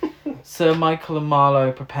 Sir Michael and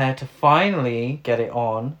Marlowe prepare to finally get it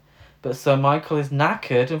on, but Sir Michael is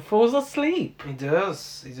knackered and falls asleep. He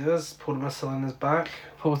does. Pull the muscle in his back.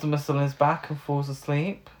 Pulls the muscle in his back and falls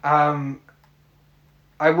asleep.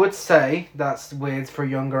 I would say that's weird for a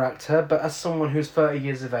younger actor, but as someone who's 30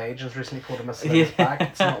 years of age has recently pulled a muscle in his back,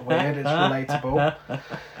 it's not weird, it's relatable.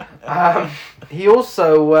 He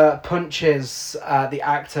also punches the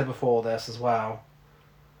actor before this as well.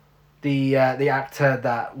 The actor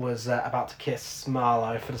that was about to kiss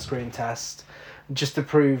Marlowe for the screen test, just to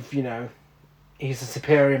prove, you know, he's a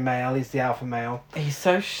superior male, he's the alpha male. He's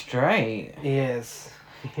so straight. He is.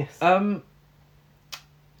 Do you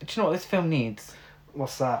know what this film needs?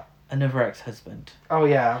 What's that? Another ex-husband. Oh,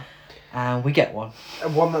 yeah. And we get one.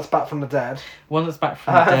 One that's back from the dead. One that's back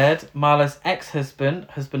from the dead. Marlowe's ex-husband,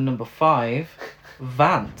 husband number 5,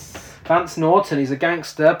 Vance. Vance Norton, he's a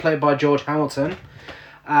gangster, played by George Hamilton.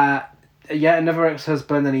 Another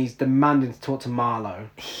ex-husband, and he's demanding to talk to Marlowe.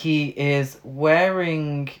 He is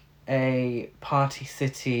wearing a Party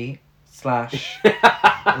City /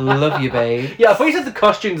 Love You Babe. Yeah, I thought you said the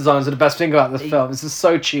costume designs are the best thing about this film. This is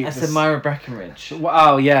so cheap. I said Myra Breckenridge.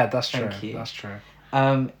 Oh, yeah, that's true. Thank you. That's true.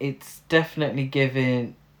 It's definitely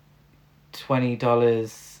giving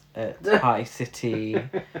 $20 at Party City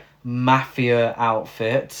mafia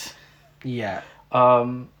outfit. Yeah.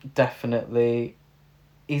 Definitely.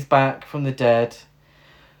 He's back from the dead.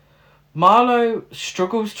 Marlo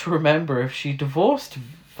struggles to remember if she divorced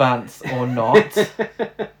Vance or not.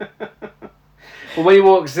 Well, when he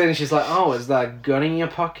walks in, she's like, "Oh, is that a gun in your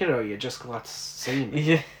pocket, or you're just glad to see me?"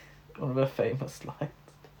 Yeah, one of her famous lines.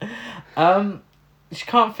 She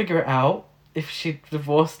can't figure it out if she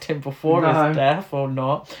divorced him before his death or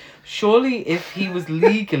not. Surely, if he was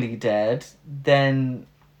legally dead, then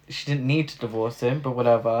she didn't need to divorce him, but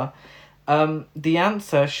whatever. The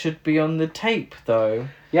answer should be on the tape, though.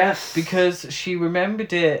 Yes. Because she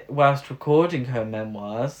remembered it whilst recording her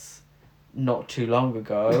memoirs not too long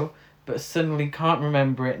ago, but suddenly can't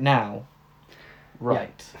remember it now.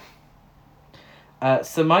 Right. Yeah.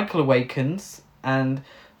 So Michael awakens, and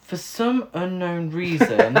for some unknown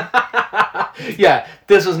reason... Yeah,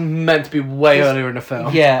 this was meant to be way earlier in the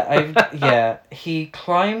film. Yeah, he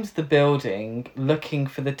climbs the building looking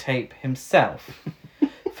for the tape himself.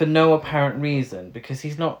 For no apparent reason, because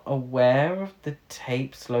he's not aware of the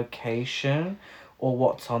tape's location or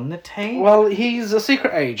what's on the tape. Well, he's a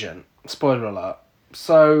secret agent. Spoiler alert.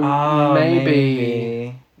 So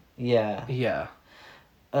maybe. Yeah. Yeah.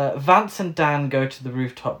 Vance and Dan go to the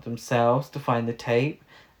rooftop themselves to find the tape,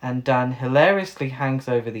 and Dan hilariously hangs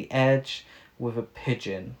over the edge with a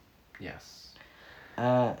pigeon. Yes.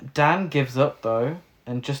 Dan gives up though,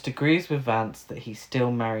 and just agrees with Vance that he's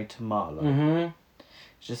still married to Marlo. Mm-hmm.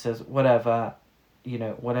 Just says, whatever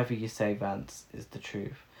you say, Vance, is the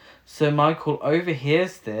truth. So Michael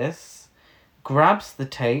overhears this, grabs the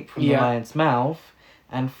tape from the lion's mouth,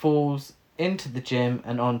 and falls into the gym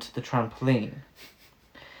and onto the trampoline.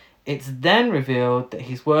 It's then revealed that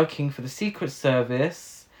he's working for the Secret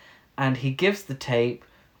Service, and he gives the tape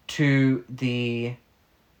to the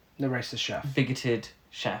racist chef. Bigoted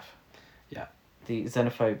chef. Yeah. The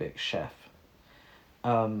xenophobic chef.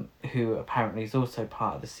 Who apparently is also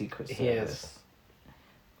part of the Secret Service. He is.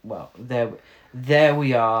 Well, there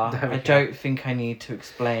we are. I don't think I need to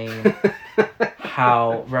explain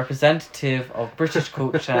how representative of British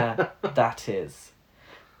culture that is.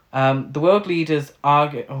 The world leaders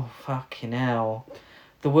argue... Oh, fucking hell.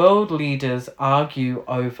 The world leaders argue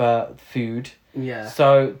over food. Yeah.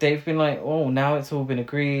 So they've been like, oh, now it's all been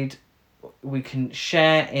agreed. We can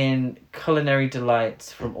share in culinary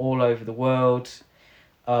delights from all over the world.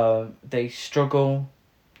 They struggle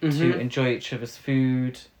to enjoy each other's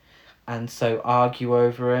food, and so argue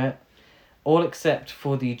over it. All except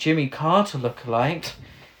for the Jimmy Carter lookalike,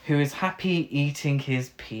 who is happy eating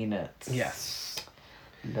his peanuts. Yes.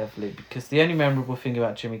 Lovely, because the only memorable thing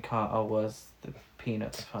about Jimmy Carter was the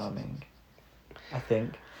peanut farming, I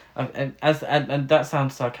think. And that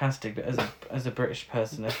sounds sarcastic, but as a British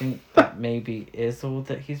person, I think that maybe is all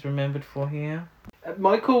that he's remembered for here.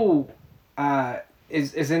 Michael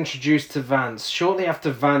is introduced to Vance shortly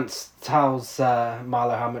after Vance tells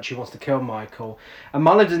Marlo how much he wants to kill Michael, and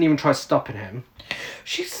Marlo doesn't even try stopping him.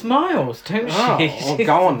 She smiles, don't she? Oh, well,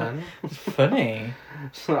 go on then. It's funny.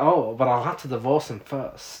 Oh, but I'll have to divorce him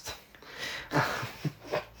first.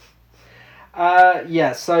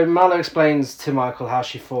 So Marlo explains to Michael how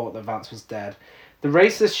she thought that Vance was dead. The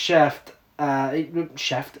racist chef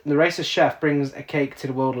brings a cake to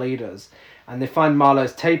the world leaders, and they find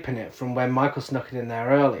Marlo's tape in it from when Michael snuck it in there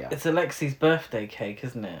earlier. It's Alexi's birthday cake,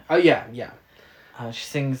 isn't it? Oh, yeah. She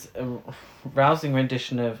sings a rousing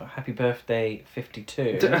rendition of Happy Birthday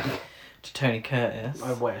 52 to Tony Curtis.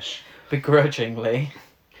 I wish. Begrudgingly.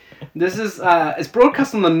 This is, it's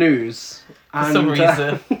broadcast on the news. For some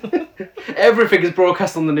reason. Everything is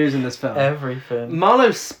broadcast on the news in this film. Everything.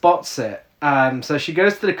 Marlo spots it, so she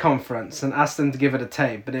goes to the conference and asks them to give her the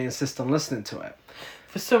tape, but they insist on listening to it.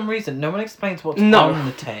 For some reason, no one explains what's on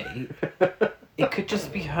the tape. It could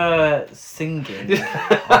just be her singing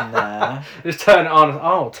on there. Just turn it on.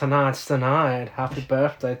 Oh, tonight's the night. Happy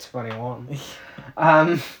birthday, 21.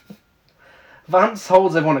 Vance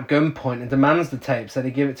holds everyone at gunpoint and demands the tape, so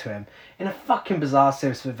they give it to him. In a fucking bizarre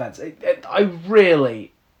series of events.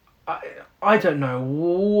 I don't know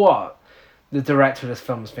what the director of this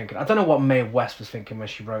film was thinking. I don't know what Mae West was thinking when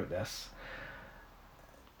she wrote this.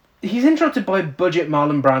 He's interrupted by budget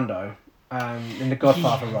Marlon Brando in the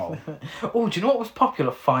Godfather role. Oh, do you know what was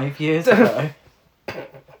popular 5 years ago?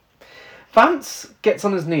 Vance gets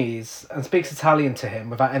on his knees and speaks Italian to him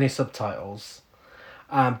without any subtitles.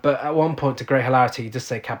 But at one point, to great hilarity, he does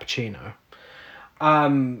say cappuccino.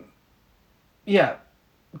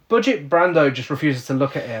 Budget Brando just refuses to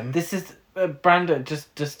look at him. This is Brando,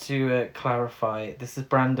 just to clarify, this is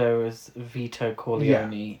Brando as Vito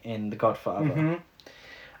Corleone in The Godfather.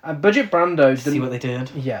 Mm-hmm. Budget Brando... See what they did?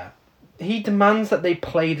 Yeah. He demands that they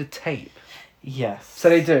play the tape. Yes. So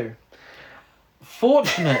they do.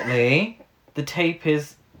 Fortunately, the tape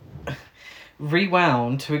is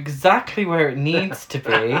rewound to exactly where it needs to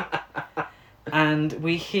be. And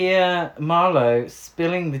we hear Marlo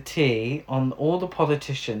spilling the tea on all the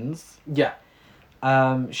politicians. Yeah.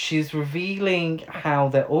 She's revealing how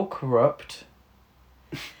they're all corrupt.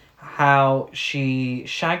 How she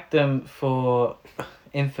shagged them for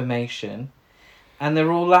information. And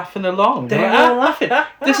they're all laughing along. They're all laughing.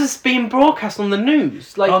 This is being broadcast on the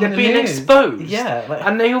news. Like, they're being exposed. Yeah. Like,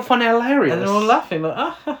 and they all find it hilarious. And they're all laughing.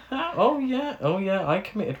 Like, oh yeah, I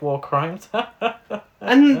committed war crimes.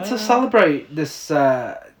 And to celebrate this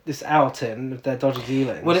outing of their dodgy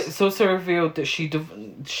dealings. Well, it's also revealed that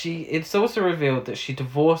it's also revealed that she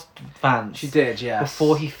divorced Vance. She did, yes.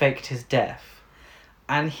 Before he faked his death.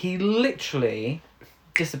 And he literally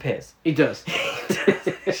disappears. He does.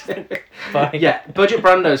 Bye. Yeah, Budget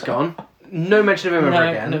Brando's gone. No mention of him ever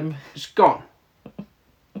again. No. Just gone.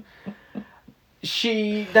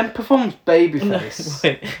 She then performs Babyface.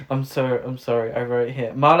 Wait, I'm sorry, I wrote it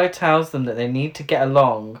here. Marlo tells them that they need to get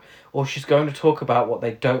along or she's going to talk about what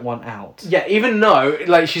they don't want out. Yeah, even though,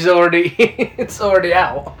 like, she's already... it's already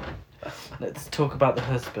out. Let's talk about the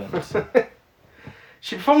husband.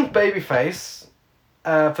 She performs Babyface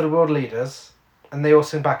for the world leaders, and they all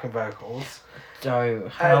sing backing vocals. Oh,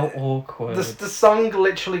 how awkward. The song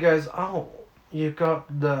literally goes, oh, you've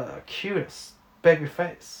got the cutest baby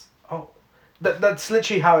face. Oh. That's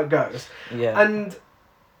literally how it goes. Yeah. And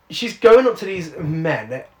she's going up to these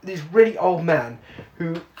men, these really old men,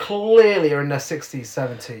 who clearly are in their 60s,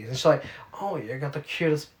 70s. And she's like, oh, you got the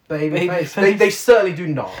cutest baby face. They certainly do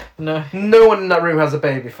not. No. No one in that room has a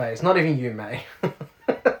baby face. Not even you, May.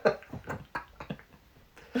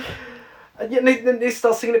 And yet they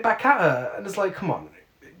start singing it back at her. And it's like, come on.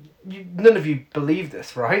 None of you believe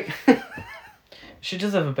this, right? She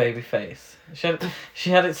does have a baby face. She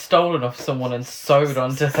had it stolen off someone and sewed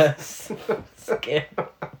onto her skin.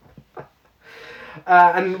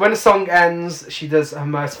 And when the song ends, she does her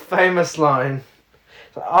most famous line.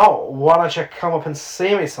 Like, oh, why don't you come up and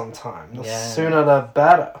see me sometime? The sooner the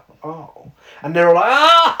better. Oh. And they're all like,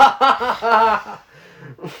 ah!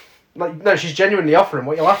 Like, no, she's genuinely offering.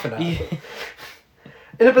 What are you laughing at? Yeah.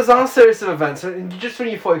 In a bizarre series of events, and just when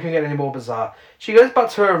you thought it couldn't get any more bizarre, she goes back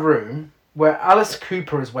to her room where Alice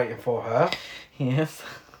Cooper is waiting for her. Yes.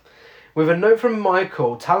 With a note from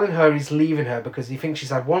Michael telling her he's leaving her because he thinks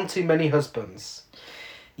she's had one too many husbands.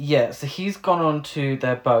 Yeah, so he's gone on to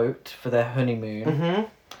their boat for their honeymoon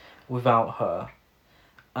without her.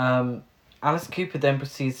 Alice Cooper then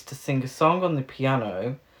proceeds to sing a song on the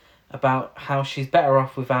piano about how she's better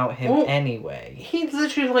off without him anyway. He's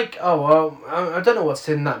literally like, oh, well, I don't know what's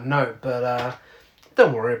in that note, but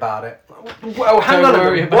don't worry about it. Well, hang on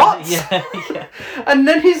a minute, what? Yeah. And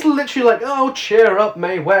then he's literally like, oh, cheer up,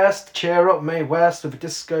 Mae West, with a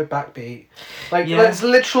disco backbeat. Like, that's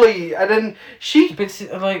literally, and then she... But it's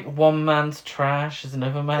like, one man's trash is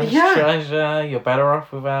another man's treasure, you're better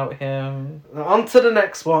off without him. On to the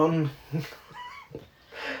next one.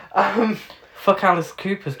 Fuck Alice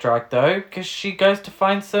Cooper's drag, though, because she goes to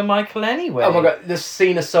find Sir Michael anyway. Oh my god, this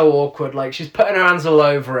scene is so awkward. Like, she's putting her hands all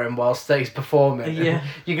over him whilst he's performing. Yeah.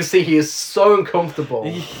 You can see he is so uncomfortable.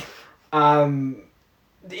 The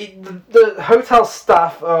hotel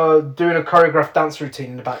staff are doing a choreographed dance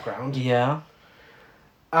routine in the background. Yeah.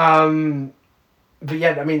 But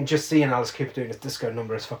yeah, I mean, just seeing Alice Cooper doing this disco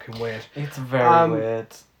number is fucking weird. It's very weird.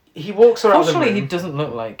 He walks around the room. Fortunately, he doesn't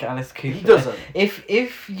look like Alice Cooper. He doesn't.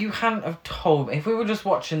 If you hadn't have told me, if we were just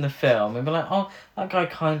watching the film, we'd be like, oh, that guy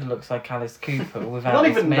kind of looks like Alice Cooper without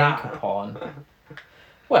his makeup on.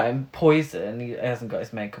 Well, in Poison, he hasn't got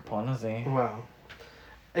his makeup on, has he? Well,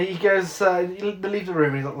 he goes, they leave the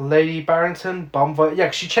room and he's like, Lady Barrington, bon voyage. Yeah,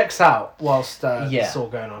 'cause she checks out whilst it's all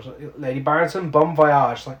going on. Lady Barrington, bon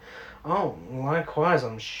voyage. Like, oh, likewise,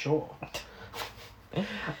 I'm sure.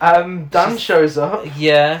 Dan shows up.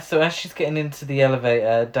 Yeah, so as she's getting into the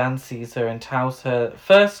elevator, Dan sees her and tells her,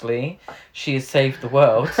 firstly, she has saved the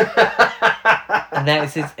world. And that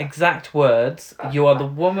is his exact words. You are the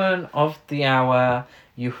woman of the hour.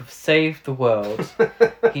 You have saved the world.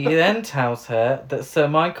 He then tells her that Sir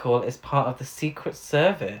Michael is part of the Secret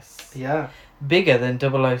Service. Yeah. Bigger than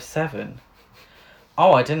 007.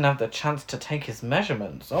 Oh, I didn't have the chance to take his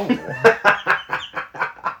measurements. Oh.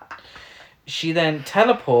 She then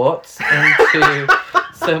teleports into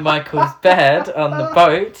Sir Michael's bed on the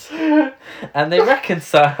boat, and they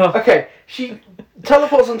reconcile. Okay, she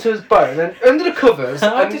teleports onto his boat, and then under the covers.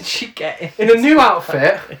 How did she get in a new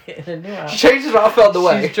outfit? She changes her outfit on the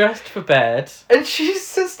way. She's dressed for bed, and she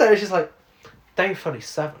sits there. And she's like, "Day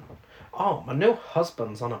 37. oh, my new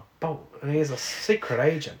husband's on a boat and he's a secret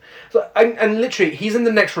agent. So, and literally, he's in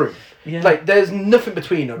the next room. Yeah. Like, there's nothing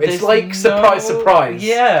between them. It's like surprise, surprise.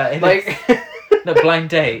 Yeah. Like no, blind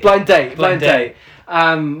date. Blind date.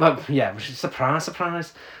 But yeah, surprise,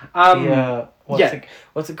 surprise. Yeah.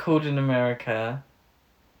 What's it called in America?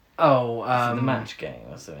 Oh, the match game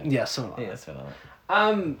or something. Yeah, something like that. Something like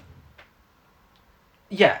that.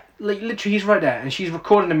 Yeah, like literally, he's right there, and she's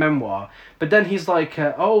recording a memoir. But then he's like,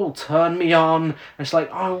 "Oh, turn me on," and she's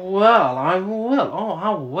like, "I will, oh,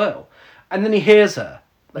 I will," and then he hears her.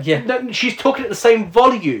 Like, yeah, no, she's talking at the same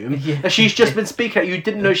volume as she's just been speaking at. You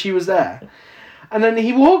didn't know she was there. And then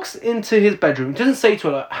he walks into his bedroom. Doesn't say to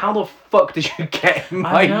her, like, "How the fuck did you get in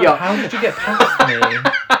my yacht? How did you get past me?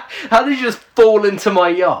 How did you just fall into my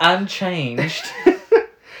yacht?" Unchanged.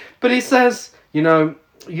 But he says, "You know,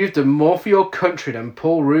 you've done more for your country than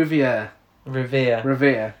Paul Revere."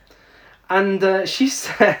 And she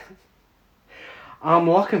said, "I'm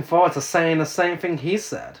looking forward to saying the same thing he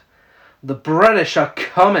said. The British are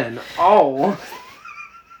coming. Oh."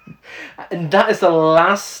 And that is the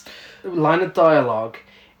last line of dialogue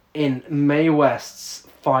in Mae West's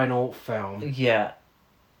final film. Yeah.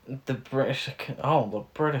 The British are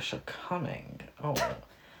coming. Oh.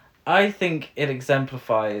 I think it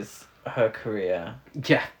exemplifies her career.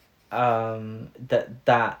 Yeah.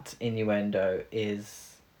 That innuendo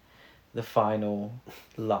is the final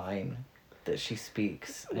line that she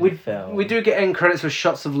speaks in the film. We do get end credits with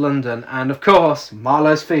shots of London and, of course,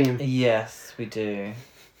 Marlowe's theme. Yes, we do.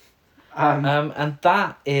 And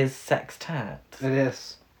that is Sextet. It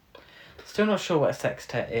is. Still not sure what a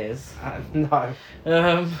sextet is. No.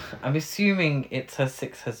 I'm assuming it's her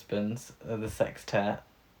 6 husbands, the sextet.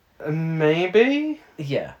 Maybe?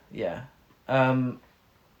 Yeah.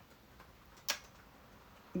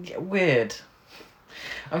 Weird.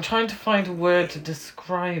 I'm trying to find a word to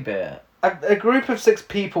describe it. A group of 6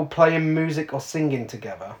 people playing music or singing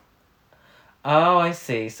together. Oh, I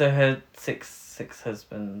see. So her six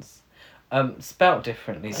husbands. Spelt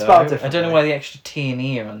differently though. I don't know why the extra T and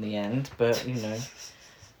E are on the end, but you know,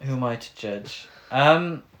 who am I to judge?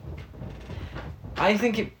 I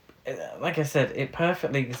think it, like I said, it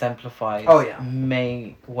perfectly exemplifies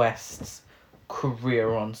Mae West's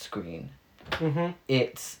career on screen. Mm-hmm.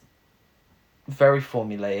 It's very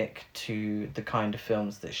formulaic to the kind of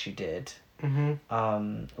films that she did.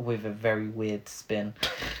 Mm-hmm. With a very weird spin.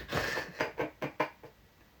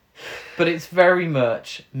 But it's very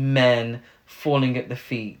much men falling at the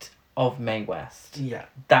feet of Mae West. Yeah.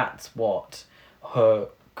 That's what her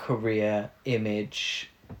career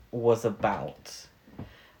image was about.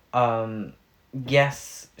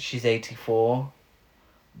 Yes, she's 84,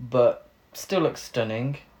 but still looks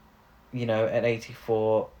stunning. You know, at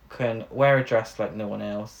 84, can wear a dress like no one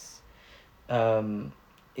else.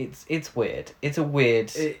 It's weird. It's a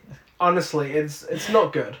weird... Honestly, it's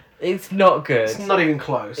not good. It's not good. It's not even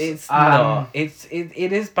close. It's not. It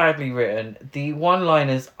is badly written. The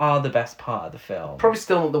one-liners are the best part of the film. Probably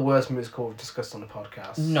still not the worst musical we've discussed on the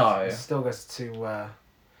podcast. No. It still goes to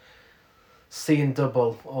C and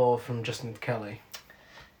Double or from Justin Kelly.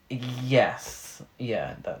 Yes.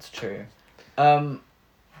 Yeah, that's true.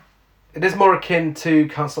 It is more akin to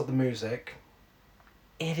Can't Stop the Music.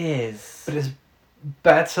 It is. But it's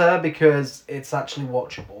better because it's actually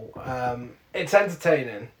watchable. It's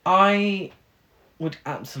entertaining. I would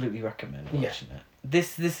absolutely recommend watching it.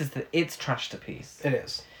 This is it's trash to piece. It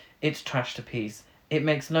is. It's trash to piece. It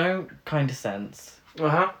makes no kind of sense.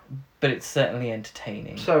 Uh-huh. But it's certainly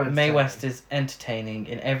entertaining. So entertaining. Mae West is entertaining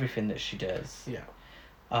in everything that she does. Yeah.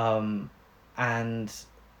 And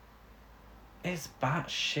it's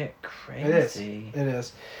batshit crazy. It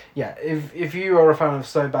is. Yeah, if you are a fan of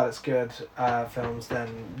So Bad It's Good films, then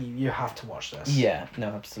you have to watch this. Yeah, no,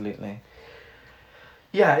 absolutely.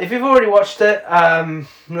 Yeah, if you've already watched it,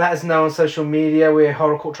 let us know on social media. We're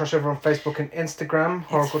Horror Cult Trash over on Facebook and Instagram.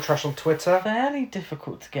 Horror Cult Trash on Twitter. Fairly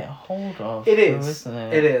difficult to get a hold of. It is, isn't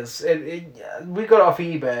it? It is. We got it off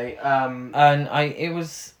eBay. And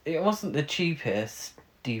it wasn't the cheapest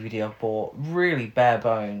DVD I bought. Really bare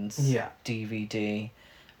bones. Yeah. DVD.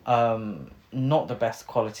 Not the best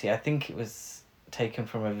quality. I think it was taken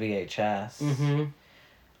from a VHS. Mm-hmm.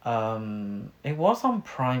 It was on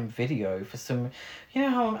Prime Video for some... You know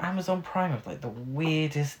how Amazon Prime have like the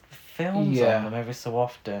weirdest films on them every so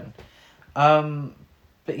often?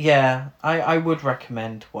 But yeah, I would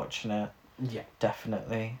recommend watching it. Yeah.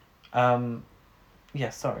 Definitely. Yeah,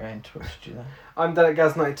 sorry, I interrupted you there. I'm Dead at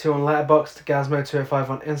Gaz92 on Letterboxd, Gazmo205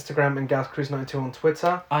 on Instagram, and GazCruise92 on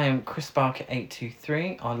Twitter. I am Chris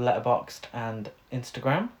Barker823 on Letterboxd and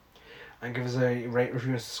Instagram. And give us a rate,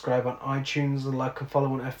 review, and subscribe on iTunes, and like and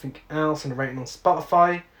follow on everything else, and a rating on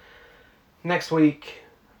Spotify. Next week,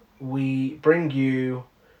 we bring you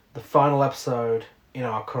the final episode in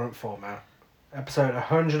our current format. Episode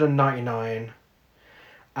 199.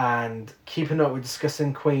 And keeping up with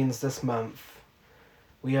discussing Queens this month,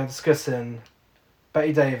 we are discussing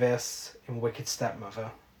Bette Davis in Wicked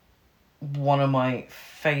Stepmother. One of my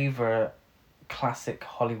favourite classic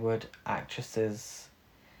Hollywood actresses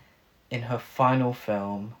in her final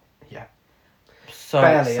film. Yeah. So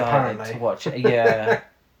Barely, excited apparently. to watch it. Yeah.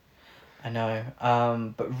 I know.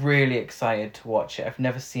 But really excited to watch it. I've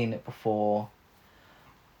never seen it before.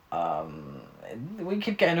 We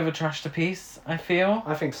could get another Trash to Piece, I feel.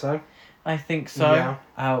 I think so. I think so.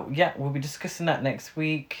 Yeah. Yeah, we'll be discussing that next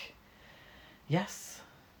week. Yes.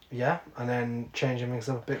 Yeah, and then changing things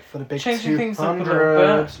up a bit for the big Changing 200. things up a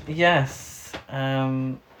little bit. Yes.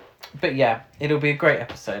 But yeah, it'll be a great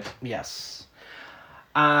episode. Yes.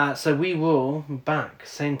 So we will be back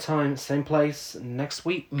same time, same place next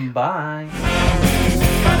week. Bye.